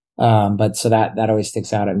 But so that always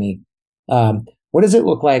sticks out at me. What does it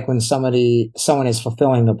look like when someone is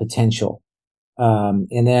fulfilling the potential?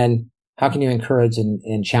 And then how can you encourage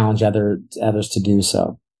and challenge others to do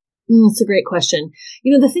so? It's a great question.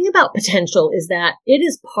 The thing about potential is that it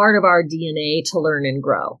is part of our DNA to learn and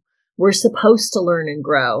grow. We're supposed to learn and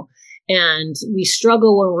grow, and we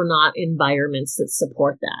struggle when we're not in environments that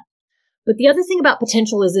support that. But the other thing about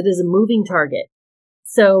potential is it is a moving target.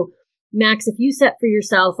 So, Max, if you set for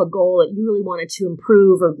yourself a goal that you really wanted to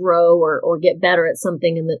improve or grow or get better at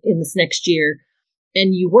something in this next year,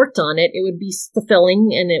 and you worked on it, it would be fulfilling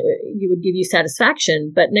and it would give you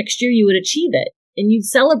satisfaction. But next year you would achieve it and you'd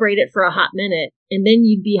celebrate it for a hot minute, and then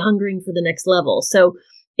you'd be hungering for the next level. So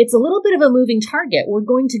it's a little bit of a moving target. We're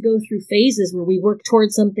going to go through phases where we work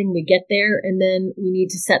towards something, we get there, and then we need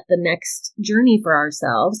to set the next journey for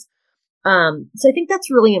ourselves. So I think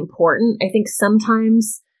that's really important. I think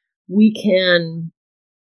sometimes we can,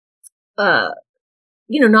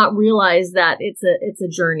 not realize that it's a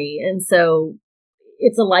journey. And so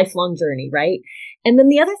it's a lifelong journey, right? And then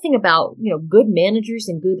the other thing about, good managers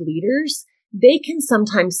and good leaders, they can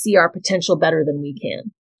sometimes see our potential better than we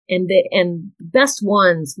can. And the best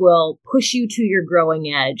ones will push you to your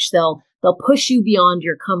growing edge. They'll push you beyond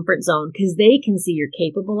your comfort zone because they can see you're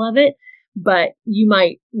capable of it, but you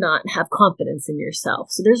might not have confidence in yourself.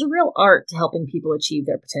 So there's a real art to helping people achieve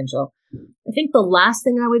their potential. I think the last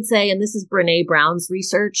thing I would say, and this is Brené Brown's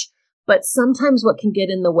research, but sometimes what can get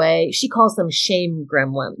in the way, she calls them shame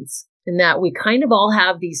gremlins, in that we kind of all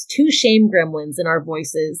have these two shame gremlins in our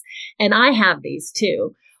voices. And I have these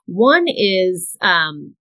too. One is,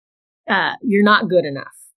 you're not good enough,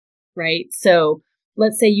 right? So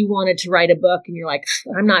let's say you wanted to write a book and you're like,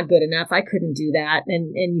 I'm not good enough. I couldn't do that.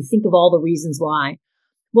 And you think of all the reasons why.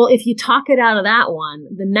 Well, if you talk it out of that one,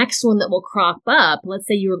 the next one that will crop up, let's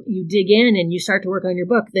say you dig in and you start to work on your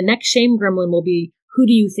book, the next shame gremlin will be, who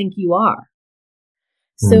do you think you are?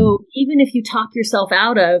 So even if you talk yourself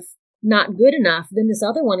out of not good enough, then this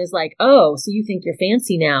other one is like, oh, so you think you're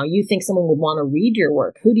fancy now. You think someone would want to read your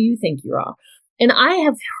work. Who do you think you are? And I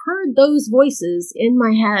have heard those voices in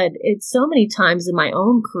my head. It's so many times in my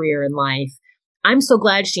own career and life. I'm so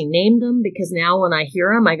glad she named them, because now when I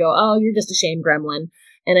hear them, I go, oh, you're just a shame gremlin.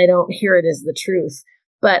 And I don't hear it as the truth.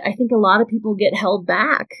 But I think a lot of people get held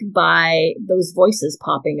back by those voices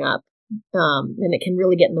popping up. And it can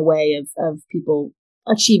really get in the way of people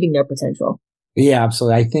achieving their potential. Yeah,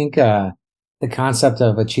 absolutely. I think the concept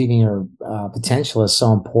of achieving your potential is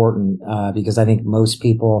so important because I think most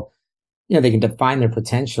people, they can define their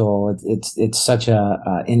potential. It's such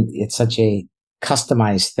a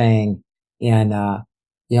customized thing, and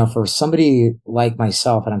for somebody like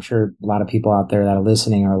myself, and I'm sure a lot of people out there that are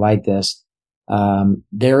listening are like this.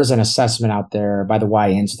 There's an assessment out there by the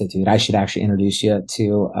Y Institute. I should actually introduce you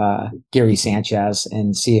to Gary Sanchez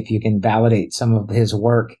and see if you can validate some of his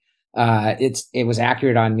work. It was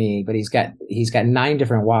accurate on me, but he's got 9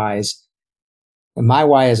 different whys, and my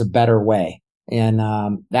why is a better way. And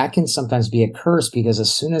that can sometimes be a curse, because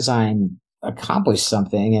as soon as I'm accomplished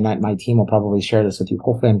something, and my team will probably share this with you,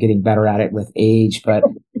 hopefully I'm getting better at it with age, but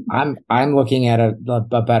I'm looking at a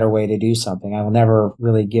better way to do something. I will never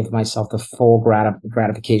really give myself the full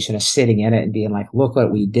gratification of sitting in it and being like, look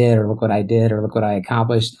what we did, or look what I did, or look what I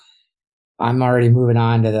accomplished. I'm already moving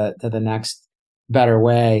on to the next better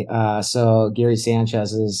way. So Gary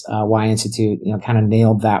Sanchez's Y Institute, kind of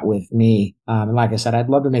nailed that with me. And like I said, I'd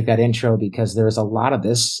love to make that intro, because there's a lot of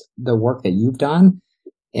the work that you've done,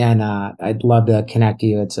 and I'd love to connect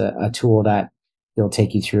you. It's a tool that he'll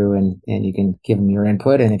take you through, and you can give him your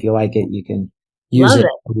input. And if you like it, you can use it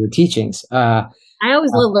for your teachings. I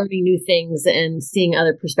always love learning new things and seeing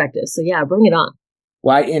other perspectives. So yeah, bring it on.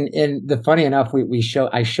 Well, and the funny enough,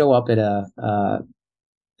 I show up at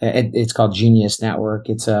it's called Genius Network.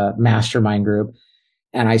 It's a mastermind group.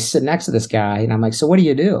 And I sit next to this guy and I'm like, so what do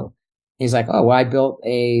you do? He's like, oh, well, I built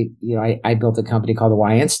a company called the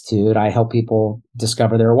Y Institute. I help people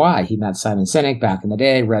discover their why. He met Simon Sinek back in the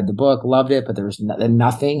day, read the book, loved it, but there was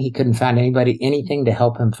nothing. He couldn't find anything to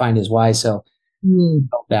help him find his why. So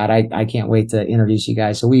that I can't wait to introduce you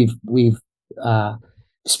guys. So we've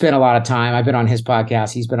spent a lot of time. I've been on his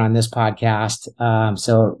podcast. He's been on this podcast.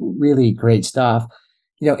 So really great stuff.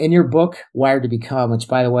 In your book, Wired to Become, which,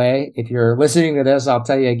 by the way, if you're listening to this, I'll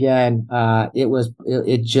tell you again,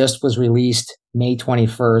 it just was released May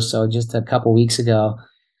 21st. So just a couple weeks ago.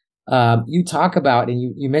 You talk about, and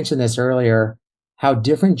you mentioned this earlier, how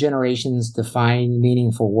different generations define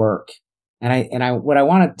meaningful work. What I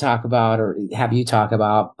want to talk about, or have you talk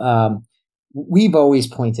about, we've always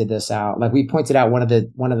pointed this out. Like we pointed out, one of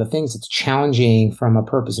the things that's challenging from a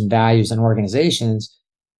purpose and values in organizations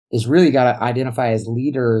is really got to identify as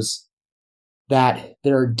leaders that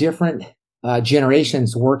there are different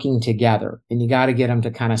generations working together, and you got to get them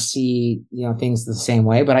to kind of see, things the same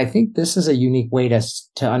way. But I think this is a unique way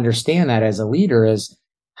to understand that as a leader is,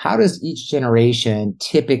 how does each generation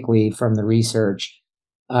typically from the research,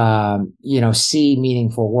 see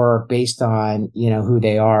meaningful work based on, who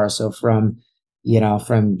they are. So from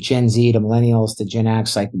Gen Z to millennials to Gen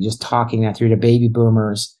X, like just talking that through to baby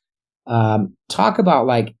boomers, talk about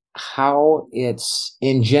like how it's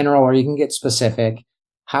in general, or you can get specific,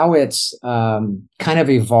 how it's kind of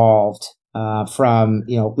evolved from,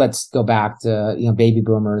 let's go back to, baby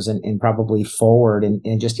boomers and probably forward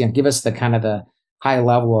and just, give us the kind of the high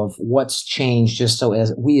level of what's changed, just so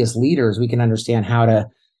as we as leaders, we can understand how to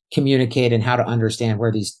communicate and how to understand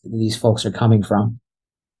where these folks are coming from.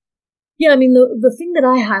 Yeah, I mean, the thing that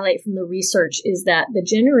I highlight from the research is that the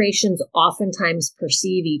generations oftentimes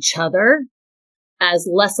perceive each other as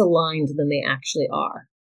less aligned than they actually are.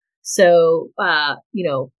 So,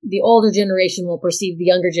 the older generation will perceive the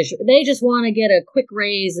younger generation, they just want to get a quick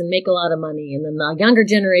raise and make a lot of money. And then the younger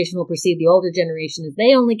generation will perceive the older generation as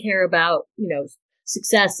they only care about,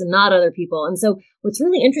 success and not other people. And so what's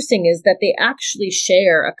really interesting is that they actually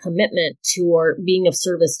share a commitment toward being of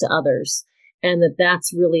service to others, and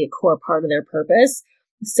that's really a core part of their purpose.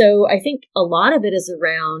 So I think a lot of it is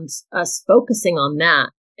around us focusing on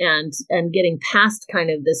that and getting past kind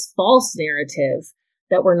of this false narrative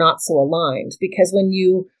that we're not so aligned. Because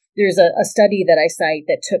there's a study that I cite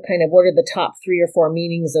that took kind of what are the top 3 or 4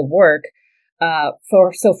 meanings of work.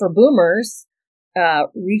 For boomers,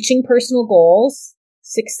 reaching personal goals,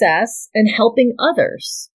 success, and helping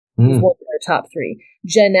others is one of their top 3.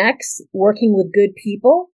 Gen X, working with good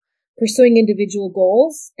people, pursuing individual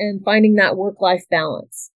goals, and finding that work-life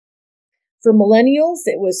balance. For millennials,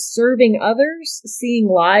 it was serving others, seeing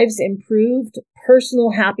lives improved,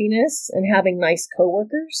 personal happiness, and having nice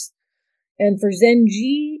coworkers. And for Gen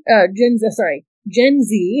Z,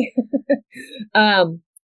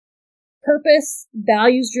 purpose,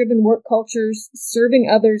 values-driven work cultures, serving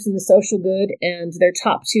others in the social good, and their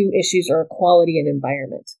top 2 issues are equality and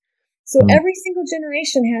environment. So every single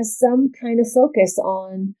generation has some kind of focus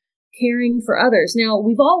on caring for others. Now,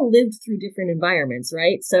 we've all lived through different environments,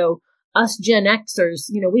 right? So us Gen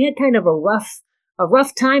Xers, we had kind of a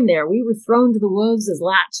rough time there. We were thrown to the wolves as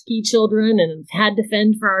latchkey children and had to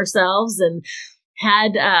fend for ourselves, and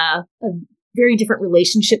had a very different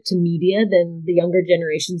relationship to media than the younger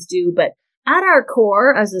generations do. But at our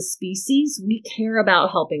core, as a species, we care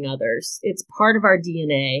about helping others. It's part of our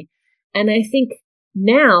DNA. And I think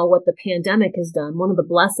now what the pandemic has done, one of the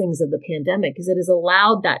blessings of the pandemic, is it has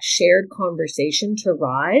allowed that shared conversation to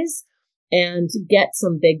rise and get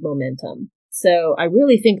some big momentum. So I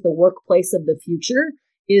really think the workplace of the future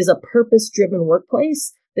is a purpose-driven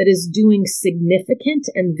workplace that is doing significant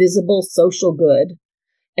and visible social good.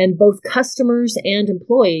 And both customers and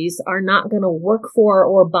employees are not going to work for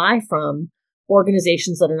or buy from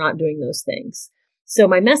organizations that are not doing those things. So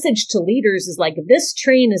my message to leaders is like, this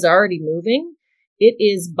train is already moving. It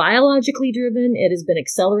is biologically driven. It has been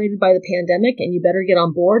accelerated by the pandemic, and you better get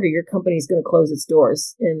on board or your company is going to close its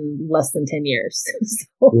doors in less than 10 years.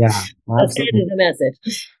 So Yeah, that's kind of the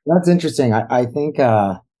message. That's interesting. I think,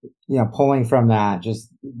 pulling from that,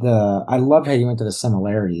 I love how you went to the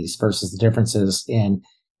similarities versus the differences. And,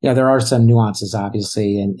 there are some nuances,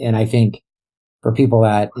 obviously. And I think for people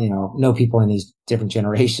that, know people in these different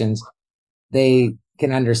generations, they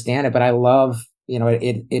can understand it. But I love,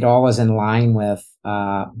 it all is in line with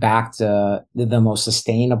back to the most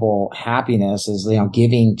sustainable happiness is,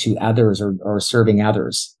 giving to others or serving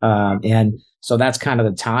others. And so that's kind of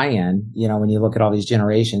the tie-in, when you look at all these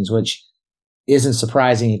generations, which isn't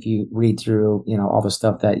surprising if you read through, all the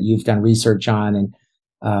stuff that you've done research on. And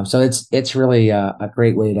so it's really a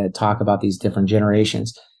great way to talk about these different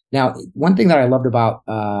generations. Now, one thing that I loved about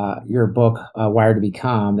your book, Wired to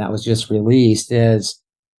Become, that was just released is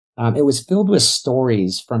it was filled with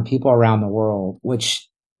stories from people around the world, which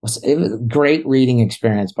was a great reading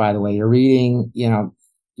experience, by the way. You're reading,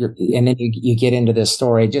 and then you get into this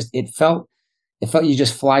story. It felt you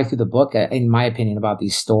just fly through the book, in my opinion, about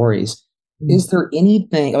these stories. Is there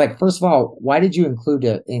anything, like, first of all, why did you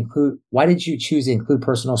why did you choose to include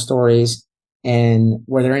personal stories? And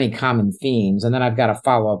were there any common themes? And then I've got a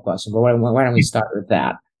follow-up question, but why don't we start with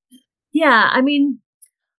that? Yeah, I mean,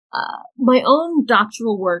 my own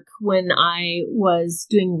doctoral work, when I was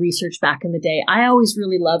doing research back in the day, I always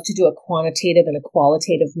really loved to do a quantitative and a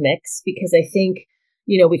qualitative mix, because I think,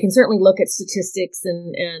 we can certainly look at statistics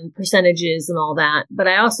and percentages and all that. But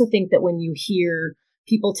I also think that when you hear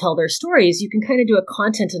people tell their stories, you can kind of do a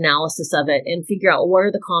content analysis of it and figure out what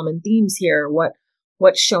are the common themes here,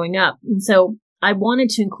 what's showing up. And so I wanted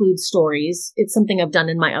to include stories. It's something I've done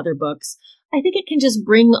in my other books. I think it can just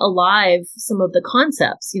bring alive some of the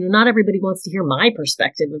concepts. Not everybody wants to hear my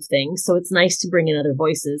perspective of things, so it's nice to bring in other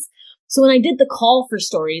voices. So when I did the call for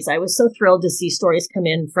stories, I was so thrilled to see stories come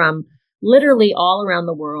in from literally all around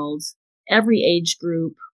the world, every age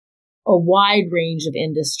group, a wide range of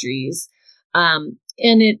industries. And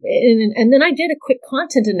then I did a quick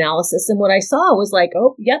content analysis, and what I saw was like,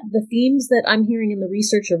 oh, yep, the themes that I'm hearing in the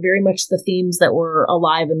research are very much the themes that were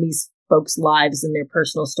alive in these folks' lives and their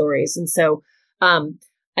personal stories. And so I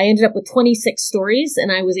ended up with 26 stories,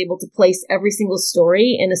 and I was able to place every single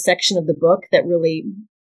story in a section of the book that really,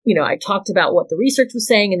 I talked about what the research was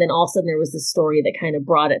saying, and then all of a sudden there was this story that kind of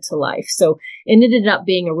brought it to life. So it ended up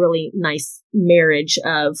being a really nice marriage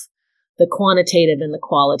of the quantitative and the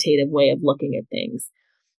qualitative way of looking at things.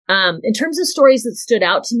 In terms of stories that stood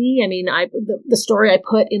out to me, the story I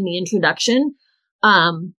put in the introduction,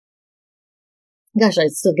 gosh,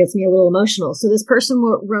 it still gets me a little emotional. So this person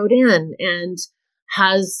wrote in and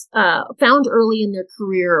has found early in their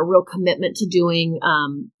career a real commitment to doing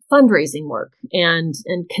fundraising work and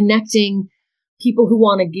connecting people who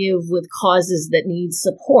want to give with causes that need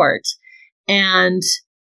support, and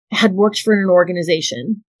had worked for an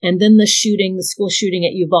organization. And then the school shooting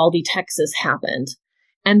at Uvalde, Texas happened.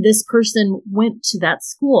 And this person went to that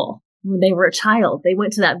school when they were a child. They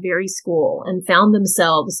went to that very school and found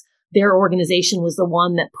themselves, their organization was the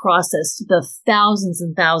one that processed the thousands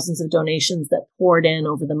and thousands of donations that poured in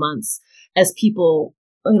over the months as people,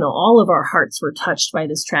 all of our hearts were touched by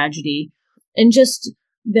this tragedy. And just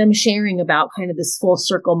them sharing about kind of this full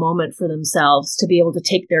circle moment for themselves to be able to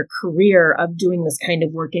take their career of doing this kind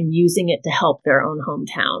of work and using it to help their own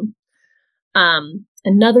hometown.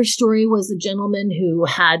 Another story was a gentleman who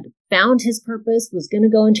had found his purpose, was going to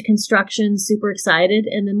go into construction, super excited,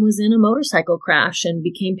 and then was in a motorcycle crash and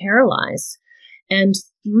became paralyzed. And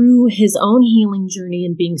through his own healing journey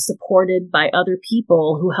and being supported by other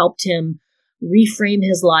people who helped him reframe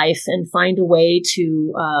his life and find a way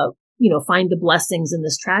to, find the blessings in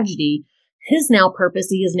this tragedy, his now purpose,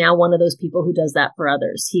 he is now one of those people who does that for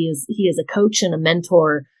others. He is a coach and a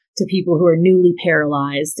mentor to people who are newly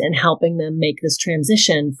paralyzed and helping them make this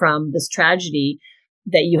transition from this tragedy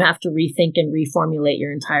that you have to rethink and reformulate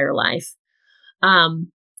your entire life. And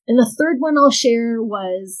the third one I'll share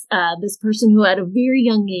was this person who at a very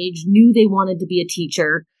young age knew they wanted to be a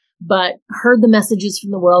teacher, but heard the messages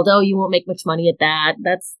from the world, oh, you won't make much money at that.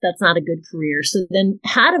 That's not a good career. So then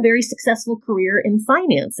had a very successful career in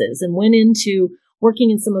finances and went into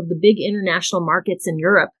working in some of the big international markets in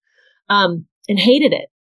Europe, and hated it.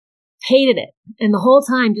 And the whole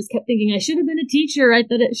time just kept thinking, I should have been a teacher. I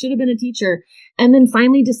thought it should have been a teacher. And then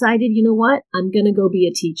finally decided, you know what? I'm going to go be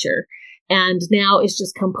a teacher. And now is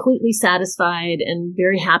just completely satisfied and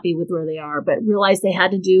very happy with where they are, but realized they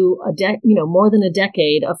had to do more than a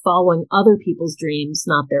decade of following other people's dreams,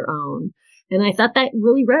 not their own. And I thought that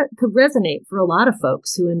really could resonate for a lot of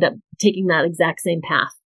folks who end up taking that exact same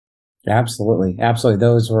path. Absolutely.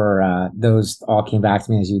 Those all came back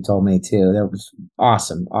to me as you told me too. There was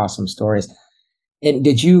awesome stories. And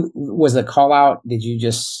was the call out, did you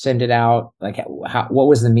just send it out? Like what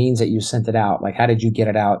was the means that you sent it out? Like how did you get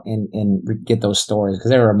it out and get those stories?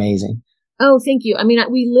 Because they were amazing. Oh, thank you. I mean,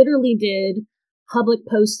 we literally did public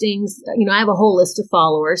postings. I have a whole list of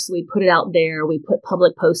followers, so we put it out there. We put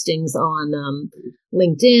public postings on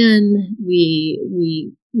LinkedIn.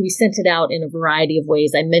 We sent it out in a variety of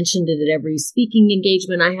ways. I mentioned it at every speaking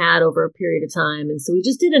engagement I had over a period of time. And so we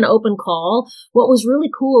just did an open call. What was really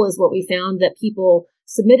cool is what we found, that people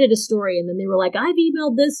submitted a story and then they were like, I've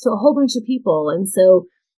emailed this to a whole bunch of people. And so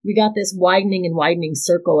we got this widening and widening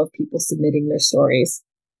circle of people submitting their stories.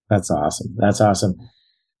 That's awesome.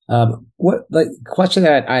 What question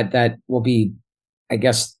that will be, I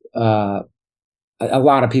guess, a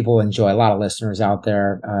lot of people enjoy, a lot of listeners out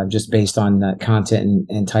there, just based on the content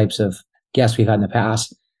and types of guests we've had in the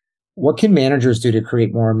past. What can managers do to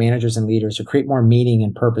create more managers and leaders to create more meaning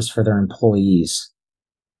and purpose for their employees?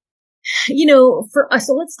 For us,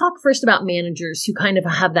 so let's talk first about managers who kind of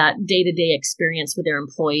have that day-to-day experience with their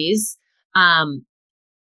employees.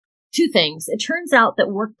 Two things. It turns out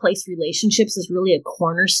that workplace relationships is really a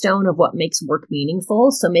cornerstone of what makes work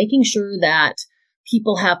meaningful. So making sure that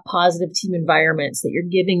people have positive team environments, that you're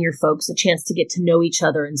giving your folks a chance to get to know each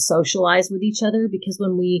other and socialize with each other. Because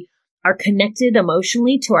when we are connected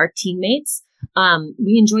emotionally to our teammates,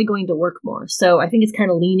 we enjoy going to work more. So I think it's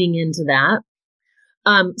kind of leaning into that.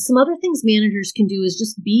 Some other things managers can do is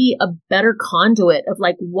just be a better conduit of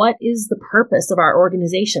like, what is the purpose of our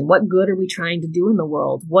organization? What good are we trying to do in the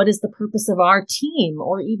world? What is the purpose of our team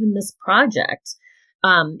or even this project?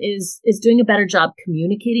 Is doing a better job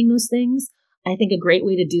communicating those things. I think a great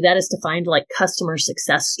way to do that is to find like customer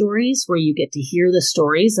success stories where you get to hear the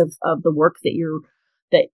stories of the work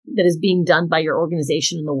that is being done by your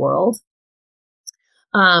organization in the world.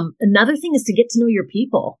 Another thing is to get to know your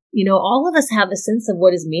people. All of us have a sense of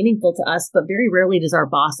what is meaningful to us, but very rarely does our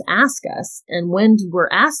boss ask us. And when we're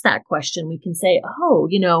asked that question, we can say, oh,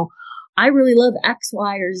 I really love X,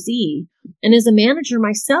 Y, or Z. And as a manager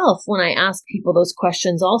myself, when I ask people those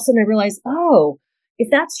questions, all of a sudden I realize, oh, if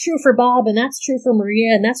that's true for Bob and that's true for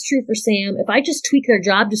Maria and that's true for Sam, if I just tweak their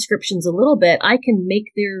job descriptions a little bit, I can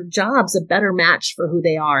make their jobs a better match for who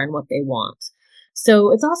they are and what they want.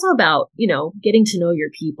 So it's also about, getting to know your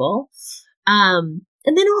people. And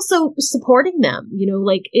then also supporting them,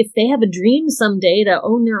 like if they have a dream someday to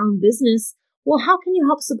own their own business, well, how can you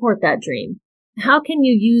help support that dream? How can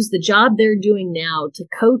you use the job they're doing now to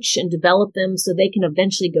coach and develop them so they can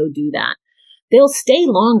eventually go do that? They'll stay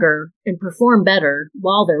longer and perform better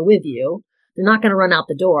while they're with you. They're not going to run out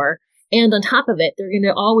the door. And on top of it, they're going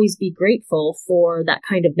to always be grateful for that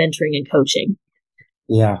kind of mentoring and coaching.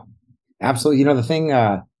 Yeah, absolutely. The thing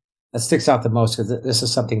that sticks out the most, because this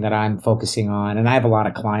is something that I'm focusing on, and I have a lot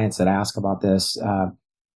of clients that ask about this,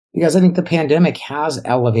 because I think the pandemic has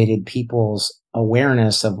elevated people's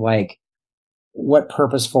awareness of like what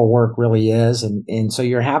purposeful work really is. And so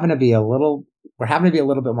we're having to be a little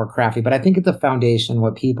bit more crafty, but I think at the foundation,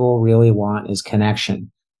 what people really want is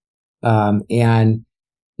connection. And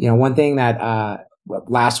one thing that,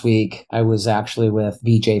 last week I was actually with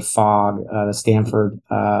VJ Fogg, the Stanford,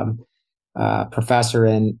 professor.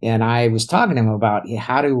 And I was talking to him about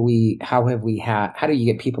how do you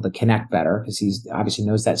get people to connect better? Because he's obviously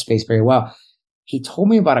knows that space very well. He told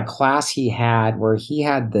me about a class he had where he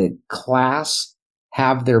had the class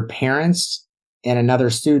have their parents and another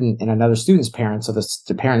student's parents. So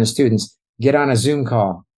the parent and the students get on a Zoom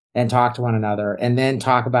call and talk to one another and then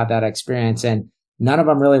talk about that experience. And none of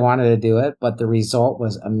them really wanted to do it, but the result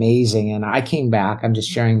was amazing. And I came back. I'm just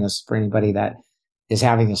sharing this for anybody that is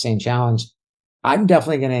having the same challenge. I'm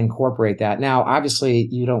definitely going to incorporate that. Now, obviously,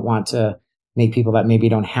 you don't want to make people that maybe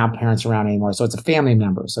don't have parents around anymore. So it's a family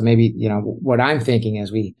member. So maybe, what I'm thinking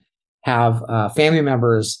is we have family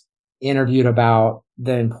members interviewed about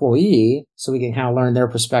the employee so we can kind of learn their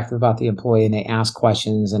perspective about the employee, and they ask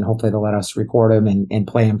questions and hopefully they'll let us record them and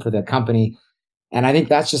play them for the company. And I think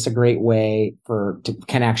that's just a great way to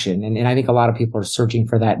connection. And I think a lot of people are searching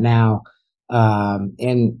for that now.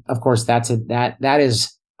 And of course that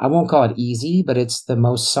is, I won't call it easy, but it's the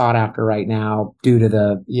most sought after right now due to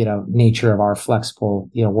the, nature of our flexible,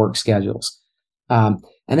 work schedules. And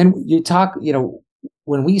then you talk,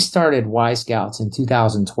 when we started Y Scouts in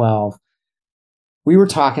 2012, we were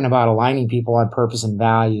talking about aligning people on purpose and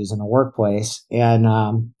values in the workplace. And,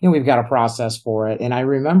 we've got a process for it. And I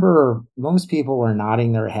remember most people were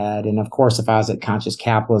nodding their head. And of course, if I was at Conscious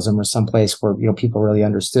Capitalism or someplace where, people really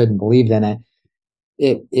understood and believed in it,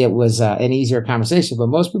 it was an easier conversation, but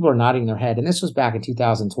most people are nodding their head. And this was back in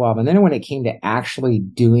 2012. And then when it came to actually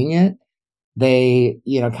doing it, they,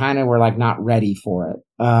 kind of were like not ready for it.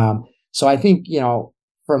 So I think,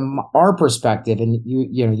 from our perspective, and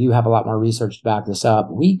you have a lot more research to back this up,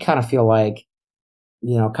 we kind of feel like,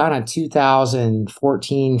 kind of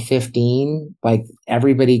 2014, 15, like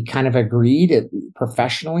everybody kind of agreed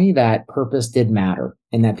professionally that purpose did matter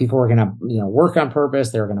and that people were going to, work on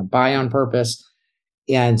purpose. They were going to buy on purpose.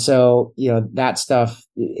 And so, that stuff,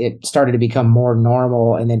 it started to become more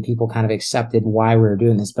normal, and then people kind of accepted why we were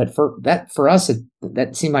doing this. But for us,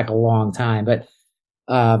 that seemed like a long time. But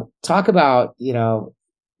talk about,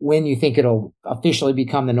 when you think it'll officially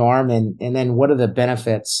become the norm, and then what are the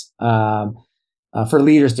benefits for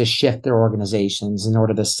leaders to shift their organizations in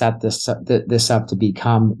order to set this up to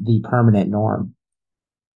become the permanent norm?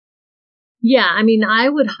 Yeah, I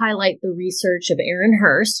would highlight the research of Aaron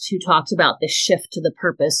Hurst, who talked about the shift to the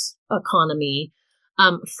purpose economy.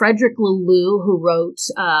 Frederick Laloux, who wrote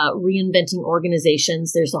Reinventing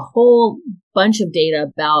Organizations. There's a whole bunch of data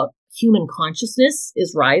about human consciousness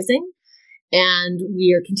is rising, and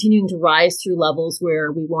we are continuing to rise through levels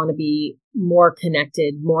where we want to be more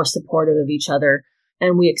connected, more supportive of each other,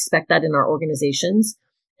 and we expect that in our organizations.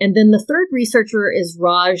 And then the third researcher is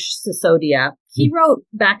Raj Sisodia. He wrote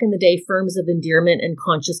back in the day, Firms of Endearment and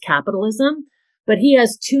Conscious Capitalism, but he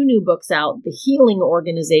has 2 new books out, The Healing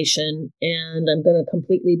Organization, and I'm going to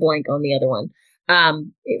completely blank on the other one.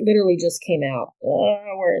 It literally just came out.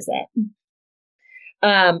 Where is that?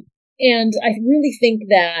 And I really think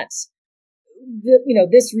that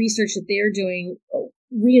this research that they're doing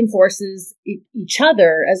reinforces each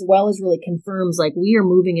other, as well as really confirms like we are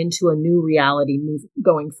moving into a new reality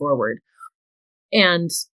going forward. And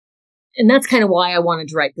that's kind of why I wanted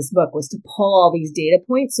to write this book, was to pull all these data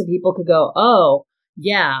points so people could go, oh,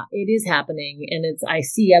 yeah, it is happening. And I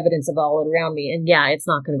see evidence of all it around me. And yeah, it's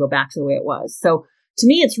not going to go back to the way it was. So to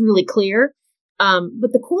me, it's really clear.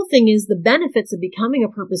 But the cool thing is the benefits of becoming a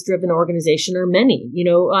purpose-driven organization are many.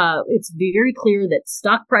 It's very clear that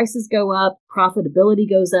stock prices go up, profitability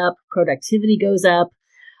goes up, productivity goes up.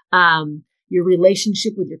 Your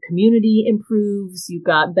relationship with your community improves. You've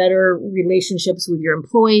got better relationships with your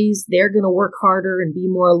employees. They're going to work harder and be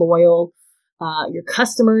more loyal. Your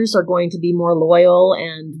customers are going to be more loyal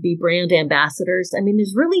and be brand ambassadors. I mean,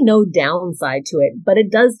 there's really no downside to it, but it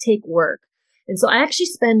does take work. And so I actually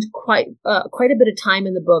spend quite a bit of time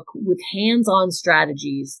in the book with hands-on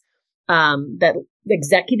strategies that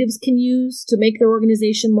executives can use to make their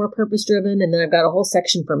organization more purpose-driven. And then I've got a whole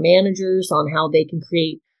section for managers on how they can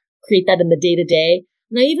create that in the day-to-day.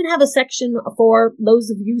 And I even have a section for those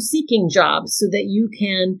of you seeking jobs so that you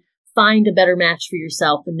can find a better match for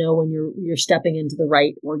yourself and know when you're stepping into the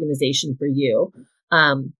right organization for you.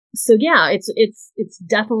 So yeah, it's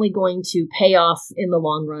definitely going to pay off in the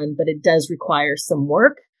long run, but it does require some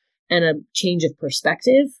work and a change of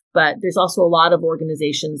perspective. But there's also a lot of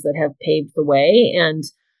organizations that have paved the way, and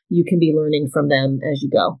you can be learning from them as you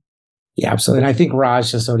go. Yeah, absolutely. And I think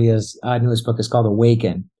Raj Sisodia's newest book is called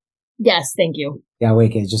Awaken. Yes, thank you. Yeah,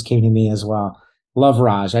 Awaken. It just came to me as well. Love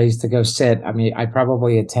Raj. I used to go sit. I mean, I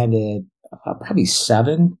probably attended probably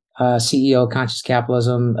 7 CEO Conscious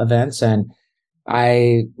Capitalism events, and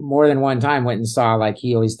I more than one time went and saw, like,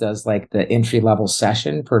 he always does like the entry level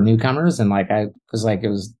session for newcomers. And like,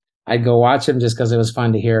 I'd go watch him just because it was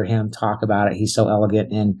fun to hear him talk about it. He's so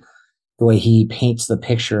elegant in the way he paints the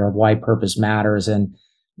picture of why purpose matters. And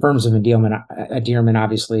Firms of Endearment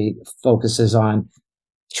obviously focuses on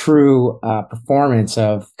true performance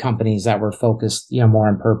of companies that were focused, more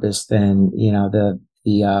on purpose than,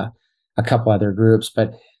 a couple other groups.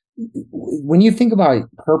 But when you think about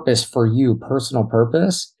purpose for you, personal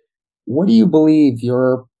purpose, what do you believe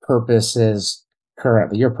your purpose is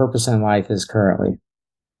currently? Your purpose in life is currently?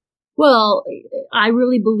 Well, I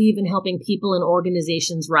really believe in helping people and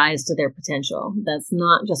organizations rise to their potential. That's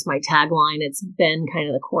not just my tagline. It's been kind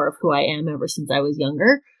of the core of who I am ever since I was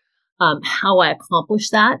younger. How I accomplish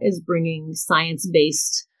that is bringing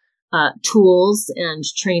science-based tools and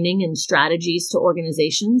training and strategies to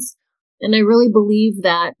organizations. And I really believe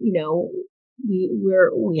that,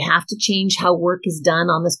 we have to change how work is done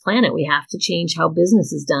on this planet. We have to change how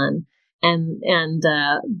business is done. And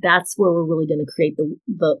that's where we're really going to create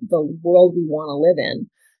the world we want to live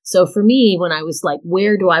in. So for me, when I was like,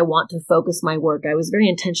 where do I want to focus my work? I was very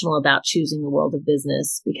intentional about choosing the world of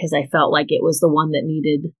business because I felt like it was the one that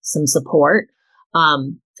needed some support.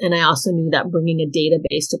 And I also knew that bringing a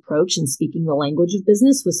data-based approach and speaking the language of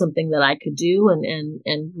business was something that I could do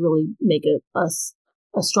and really make a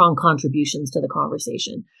strong contributions to the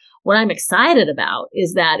conversation. What I'm excited about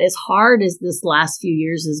is that as hard as this last few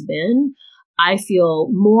years has been, I feel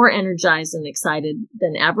more energized and excited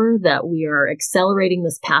than ever that we are accelerating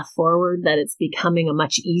this path forward, that it's becoming a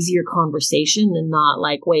much easier conversation and not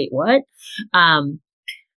like, wait, what?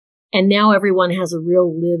 And now everyone has a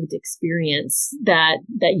real lived experience that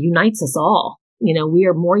unites us all. We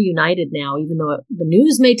are more united now, even though the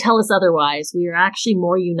news may tell us otherwise. We are actually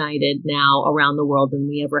more united now around the world than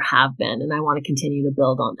we ever have been. And I want to continue to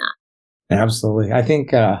build on that. Absolutely. I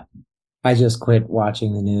think I just quit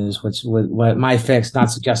watching the news, which what my fix, not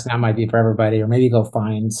suggesting that might be for everybody, or maybe go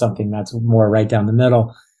find something that's more right down the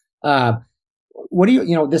middle. What do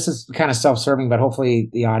you, this is kind of self-serving, but hopefully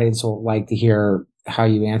the audience will like to hear how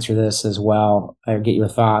you answer this as well, or get your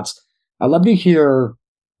thoughts. I'd love to hear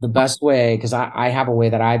the best way, because I have a way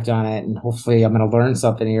that I've done it, and hopefully I'm going to learn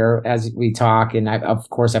something here as we talk. And of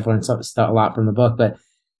course, I've learned a lot from the book, but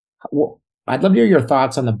I'd love to hear your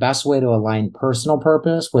thoughts on the best way to align personal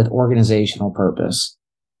purpose with organizational purpose.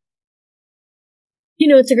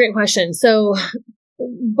 It's a great question. So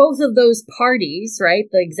both of those parties, right,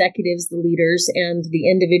 the executives, the leaders, and the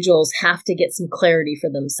individuals have to get some clarity for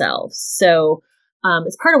themselves. So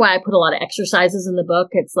it's part of why I put a lot of exercises in the book.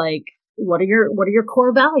 It's like, what are your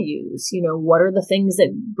core values? What are the things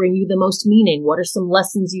that bring you the most meaning? What are some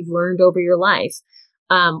lessons you've learned over your life?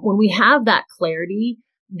 When we have that clarity,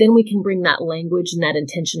 then we can bring that language and that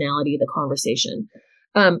intentionality to the conversation.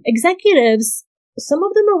 Executives, some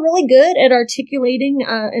of them are really good at articulating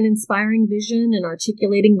an inspiring vision and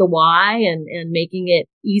articulating the why and making it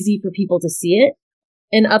easy for people to see it.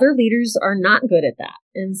 And other leaders are not good at that.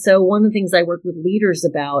 And so one of the things I work with leaders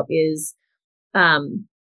about is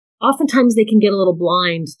oftentimes they can get a little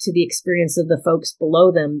blind to the experience of the folks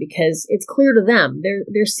below them because it's clear to them.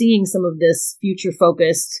 They're seeing some of this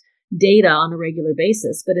future-focused data on a regular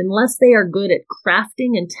basis. But unless they are good at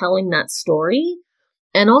crafting and telling that story,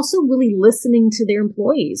 and also really listening to their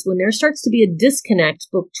employees, when there starts to be a disconnect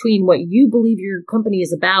between what you believe your company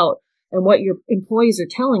is about and what your employees are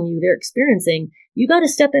telling you they're experiencing, you got to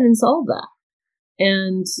step in and solve that.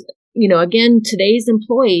 And, again, today's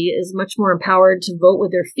employee is much more empowered to vote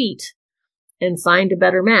with their feet and find a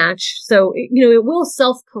better match. So, it will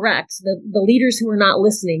self-correct. The leaders who are not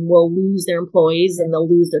listening will lose their employees and they'll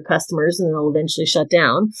lose their customers and they'll eventually shut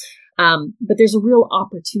down. But there's a real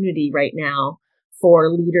opportunity right now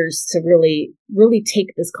for leaders to really, really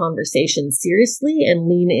take this conversation seriously and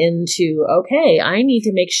lean into, okay, I need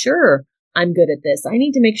to make sure I'm good at this. I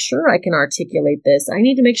need to make sure I can articulate this. I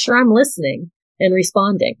need to make sure I'm listening and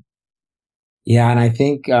responding. Yeah. And I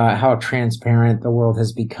think how transparent the world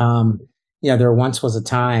has become. There once was a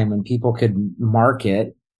time when people could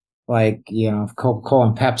market like, Coca-Cola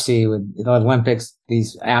and Pepsi with the Olympics,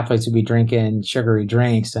 these athletes would be drinking sugary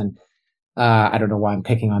drinks. And I don't know why I'm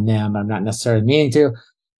picking on them. I'm not necessarily meaning to,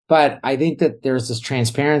 but I think that there's this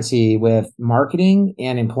transparency with marketing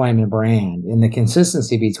and employment brand and the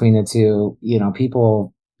consistency between the two.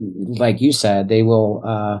 People, like you said, they will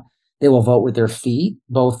vote with their feet,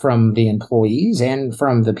 both from the employees and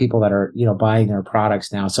from the people that are, buying their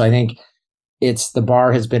products now. So I think the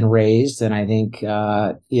bar has been raised, and I think,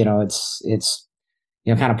 it's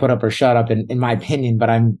kind of put up or shut up in my opinion, but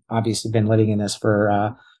I'm obviously been living in this for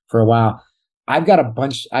a while. I've got a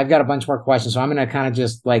bunch more questions. So I'm going to kind of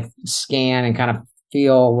just like scan and kind of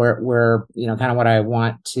feel where kind of what I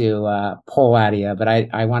want to pull out of you, but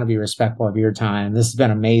I want to be respectful of your time. This has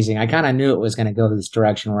been amazing. I kind of knew it was going to go this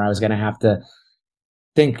direction where I was going to have to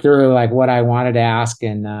think through like what I wanted to ask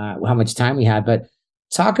and how much time we had, but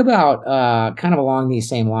talk about kind of along these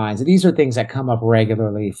same lines. These are things that come up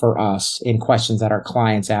regularly for us in questions that our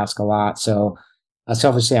clients ask a lot. So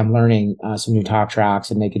selfishly, I'm learning some new talk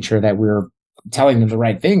tracks and making sure that we're telling them the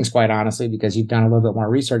right things, quite honestly, because you've done a little bit more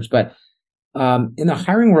research. But in the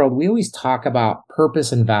hiring world, we always talk about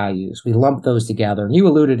purpose and values. We lump those together. And you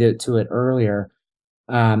alluded to it earlier.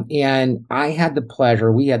 And we had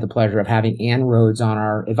the pleasure of having Ann Rhodes on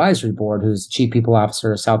our advisory board, who's the Chief People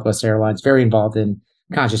Officer of Southwest Airlines, very involved in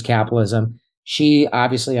conscious capitalism. She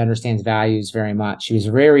obviously understands values very much. She was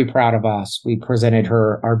very proud of us. We presented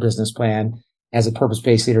her our business plan as a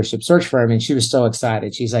purpose-based leadership search firm, and she was so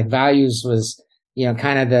excited. She's like, values was,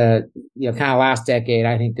 kind of last decade.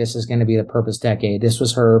 I think this is going to be the purpose decade. This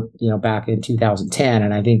was her, back in 2010.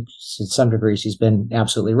 And I think to some degree, she's been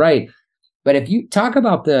absolutely right. But if you talk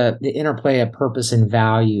about the interplay of purpose and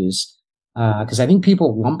values, because I think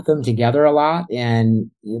people lump them together a lot, and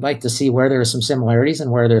you'd like to see where there are some similarities and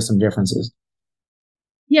where there's some differences.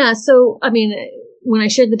 Yeah. So, when I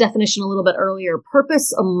shared the definition a little bit earlier,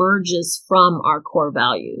 purpose emerges from our core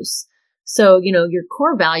values. So, your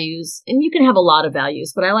core values, and you can have a lot of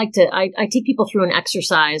values, but I take people through an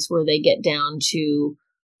exercise where they get down to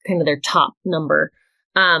kind of their top number,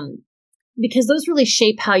 because those really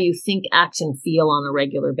shape how you think, act, and feel on a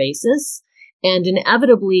regular basis. And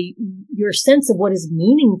inevitably, your sense of what is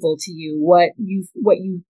meaningful to you, what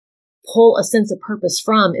you pull a sense of purpose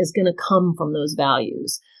from, is going to come from those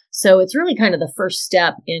values. So it's really kind of the first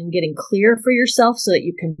step in getting clear for yourself so that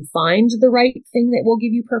you can find the right thing that will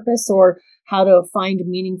give you purpose, or how to find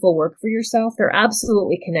meaningful work for yourself. They're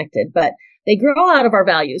absolutely connected, but they grow out of our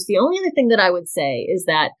values. The only other thing that I would say is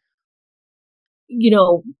that,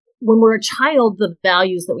 when we're a child, the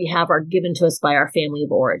values that we have are given to us by our family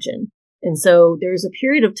of origin. And so there's a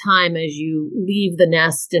period of time as you leave the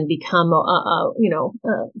nest and become a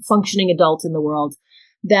functioning adult in the world,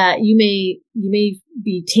 that you may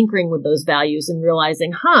be tinkering with those values and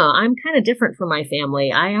realizing, I'm kind of different from my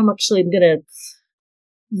family. I am actually going to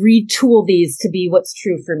retool these to be what's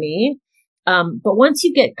true for me. But once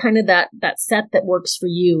you get kind of that set that works for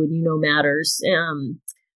you and matters,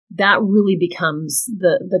 that really becomes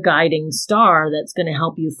the guiding star that's going to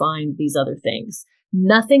help you find these other things.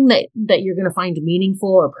 Nothing that you're going to find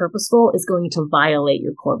meaningful or purposeful is going to violate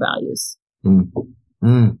your core values.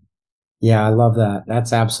 Yeah, I love that.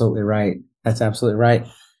 That's absolutely right. That's absolutely right.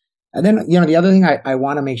 And then, the other thing I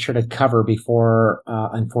want to make sure to cover before,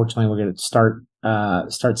 unfortunately, we're going to start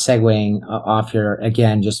segueing off here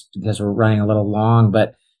again, just because we're running a little long,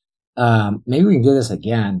 but maybe we can do this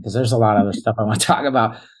again because there's a lot of other stuff I want to talk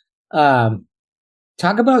about. Um,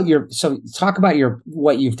 talk about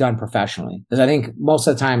what you've done professionally, because I think most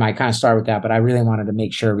of the time I kind of start with that, but I really wanted to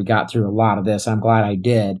make sure we got through a lot of this. I'm glad I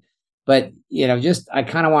did, but just I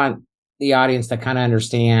kind of want the audience to kind of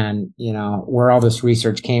understand, where all this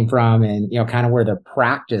research came from, and kind of where the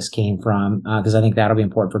practice came from, because I think that'll be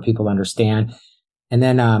important for people to understand. And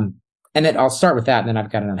then I'll start with that, and then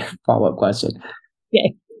I've got another follow up question.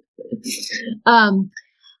 Okay.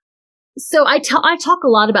 So I talk a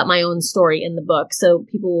lot about my own story in the book, so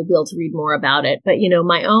people will be able to read more about it. But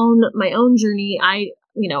my own journey, I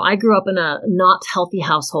grew up in a not healthy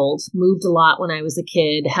household, moved a lot when I was a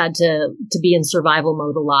kid, had to be in survival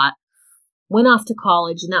mode a lot. Went off to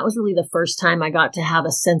college, and that was really the first time I got to have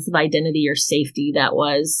a sense of identity or safety that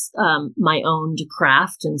was my own to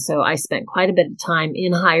craft. And so I spent quite a bit of time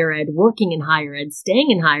in higher ed, working in higher ed,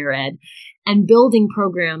 staying in higher ed, and building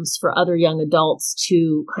programs for other young adults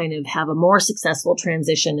to kind of have a more successful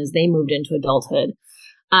transition as they moved into adulthood.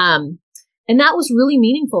 And that was really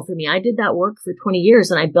meaningful for me. I did that work for 20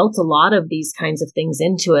 years, and I built a lot of these kinds of things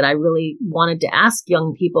into it. I really wanted to ask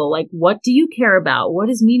young people, like, what do you care about? What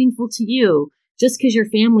is meaningful to you? Just because your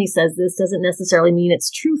family says this doesn't necessarily mean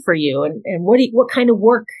it's true for you. And what kind of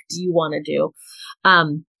work do you want to do?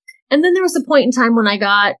 And then there was a point in time when I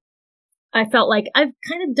felt like I've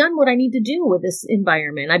kind of done what I need to do with this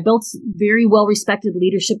environment. I built very well-respected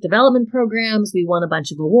leadership development programs. We won a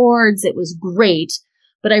bunch of awards. It was great.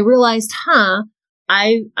 But I realized,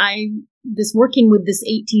 this working with this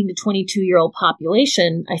 18 to 22-year-old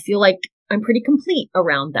population, I feel like I'm pretty complete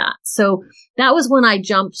around that. So that was when I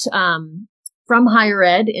jumped from higher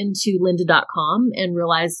ed into lynda.com and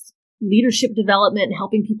realized leadership development and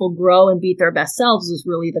helping people grow and be their best selves was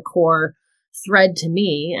really the core thread to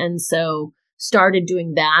me. And so started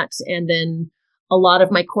doing that. And then a lot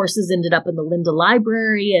of my courses ended up in the Lynda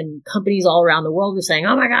library, and companies all around the world were saying,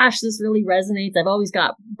 oh my gosh, this really resonates. I've always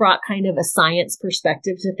brought kind of a science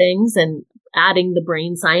perspective to things, and adding the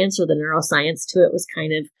brain science or the neuroscience to it was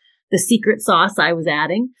kind of the secret sauce I was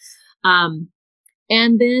adding. And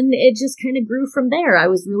then it just kind of grew from there. I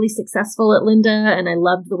was really successful at Lynda, and I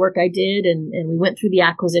loved the work I did. And we went through the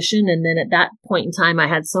acquisition. And then at that point in time, I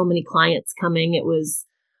had so many clients coming.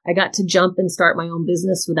 I got to jump and start my own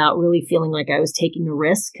business without really feeling like I was taking a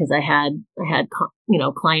risk, because I had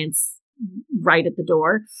clients right at the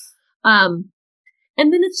door. And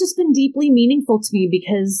then it's just been deeply meaningful to me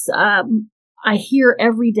because I hear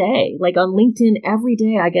every day, like on LinkedIn, every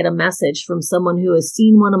day I get a message from someone who has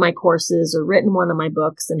seen one of my courses or written one of my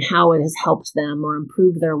books and how it has helped them or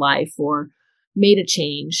improved their life or made a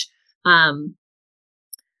change.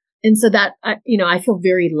 And so that, I feel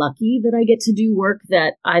very lucky that I get to do work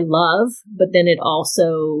that I love, but then it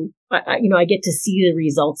also, I get to see the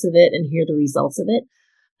results of it and hear the results of it.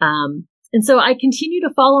 And so I continue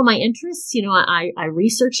to follow my interests. I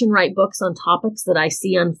research and write books on topics that I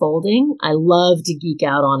see unfolding. I love to geek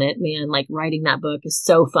out on it, man. Like writing that book is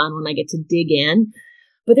so fun when I get to dig in.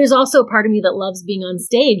 But there's also a part of me that loves being on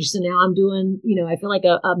stage. So now I'm doing, I feel like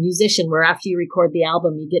a musician where after you record the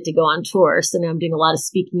album, you get to go on tour. So now I'm doing a lot of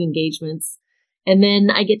speaking engagements. And then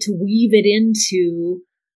I get to weave it into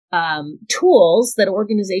tools that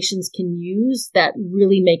organizations can use that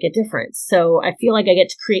really make a difference. So I feel like I get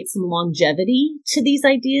to create some longevity to these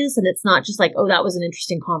ideas. And it's not just like, oh, that was an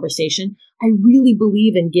interesting conversation. I really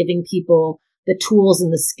believe in giving people the tools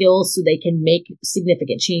and the skills so they can make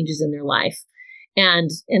significant changes in their life.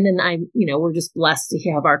 And then we're just blessed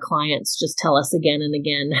to have our clients just tell us again and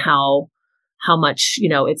again how much,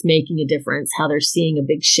 it's making a difference, how they're seeing a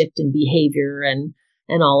big shift in behavior and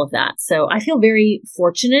all of that. So I feel very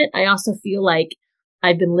fortunate. I also feel like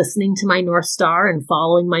I've been listening to my North Star and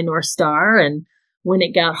following my North Star. And when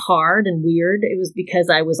it got hard and weird, it was because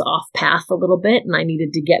I was off path a little bit and I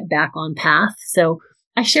needed to get back on path. So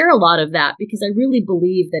I share a lot of that because I really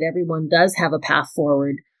believe that everyone does have a path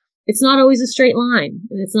forward. It's not always a straight line,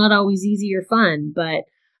 and it's not always easy or fun, but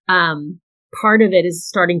part of it is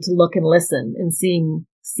starting to look and listen and seeing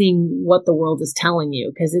what the world is telling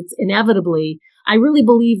you, because it's inevitably, I really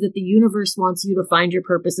believe that the universe wants you to find your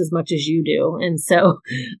purpose as much as you do. And so,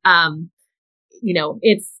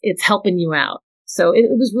 it's helping you out. So it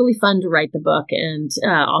was really fun to write the book and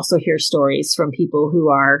also hear stories from people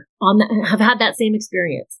who have had that same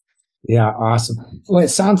experience. Yeah, awesome. Well, it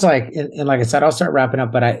sounds like, and like I said, I'll start wrapping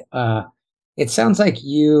up, but it sounds like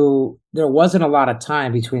there wasn't a lot of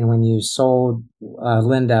time between when you sold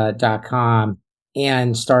lynda.com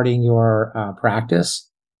and starting your practice.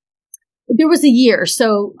 There was a year.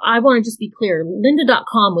 So I want to just be clear.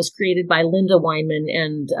 Lynda.com was created by Linda Weinman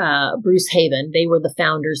and Bruce Haven. They were the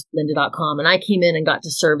founders of Lynda.com. And I came in and got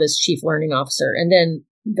to serve as chief learning officer. And then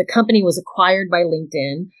the company was acquired by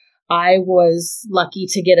LinkedIn. I was lucky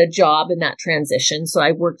to get a job in that transition. So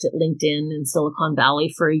I worked at LinkedIn in Silicon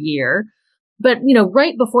Valley for a year. But,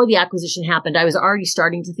 right before the acquisition happened, I was already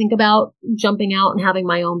starting to think about jumping out and having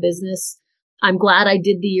my own business. I'm glad I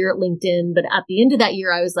did the year at LinkedIn, but at the end of that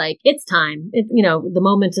year, I was like, it's time. The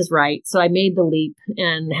moment is right. So I made the leap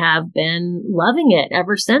and have been loving it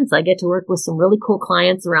ever since. I get to work with some really cool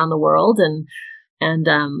clients around the world. And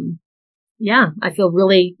I feel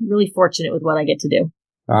really, really fortunate with what I get to do.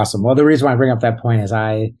 Awesome. Well, the reason why I bring up that point is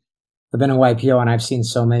I've been in YPO and I've seen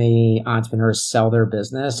so many entrepreneurs sell their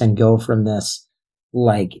business and go from this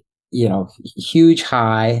huge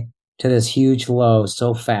high to this huge low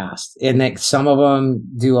so fast. And some of them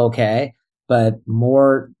do okay, but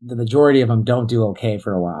the majority of them don't do okay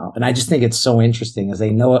for a while. And I just think it's so interesting as they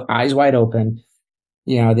know it, eyes wide open.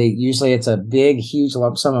 It's a big, huge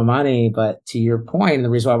lump sum of money. But to your point, and the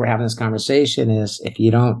reason why we're having this conversation is if you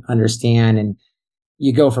don't understand and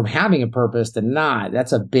you go from having a purpose to not,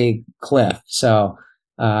 that's a big cliff. So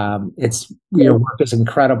your work is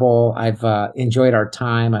incredible. I've enjoyed our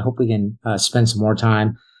time. I hope we can spend some more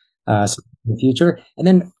time in the future. And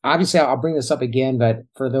then obviously I'll bring this up again, but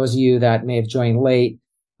for those of you that may have joined late,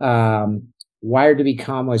 Wired to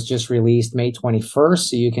Become was just released May 21st.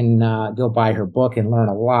 So you can go buy her book and learn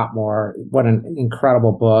a lot more. What an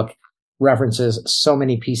incredible book. References so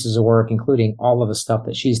many pieces of work, including all of the stuff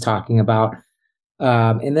that she's talking about.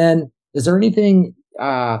 And then is there anything,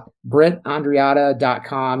 Britt,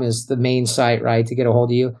 Andreatta.com is the main site, right, to get a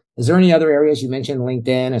hold of you. Is there any other areas you mentioned?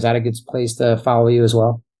 LinkedIn, is that a good place to follow you as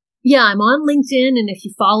well? Yeah, I'm on LinkedIn, and if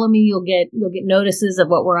you follow me, you'll get notices of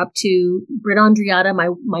what we're up to. Britt Andreatta,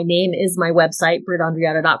 my name is my website,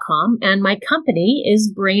 brittandreatta.com, and my company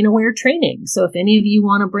is Brain Aware Training. So if any of you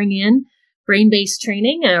want to bring in brain-based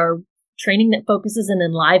training or training that focuses and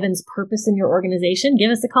enlivens purpose in your organization,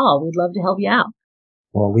 give us a call. We'd love to help you out.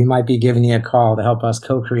 Well, we might be giving you a call to help us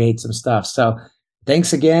co-create some stuff. So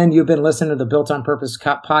thanks again. You've been listening to the Built on Purpose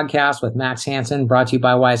podcast with Max Hansen, brought to you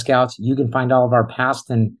by Y Scouts. You can find all of our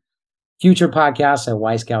past and future podcasts at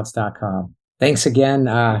yscouts.com. Thanks again,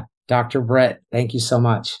 Dr. Britt. Thank you so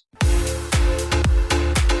much.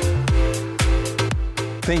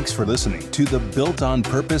 Thanks for listening to the Built on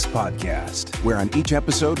Purpose podcast, where on each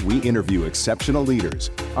episode we interview exceptional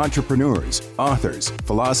leaders, entrepreneurs, authors,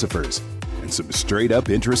 philosophers, and some straight up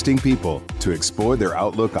interesting people to explore their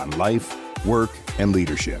outlook on life, work, and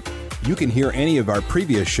leadership. You can hear any of our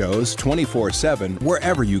previous shows 24/7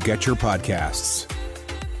 wherever you get your podcasts.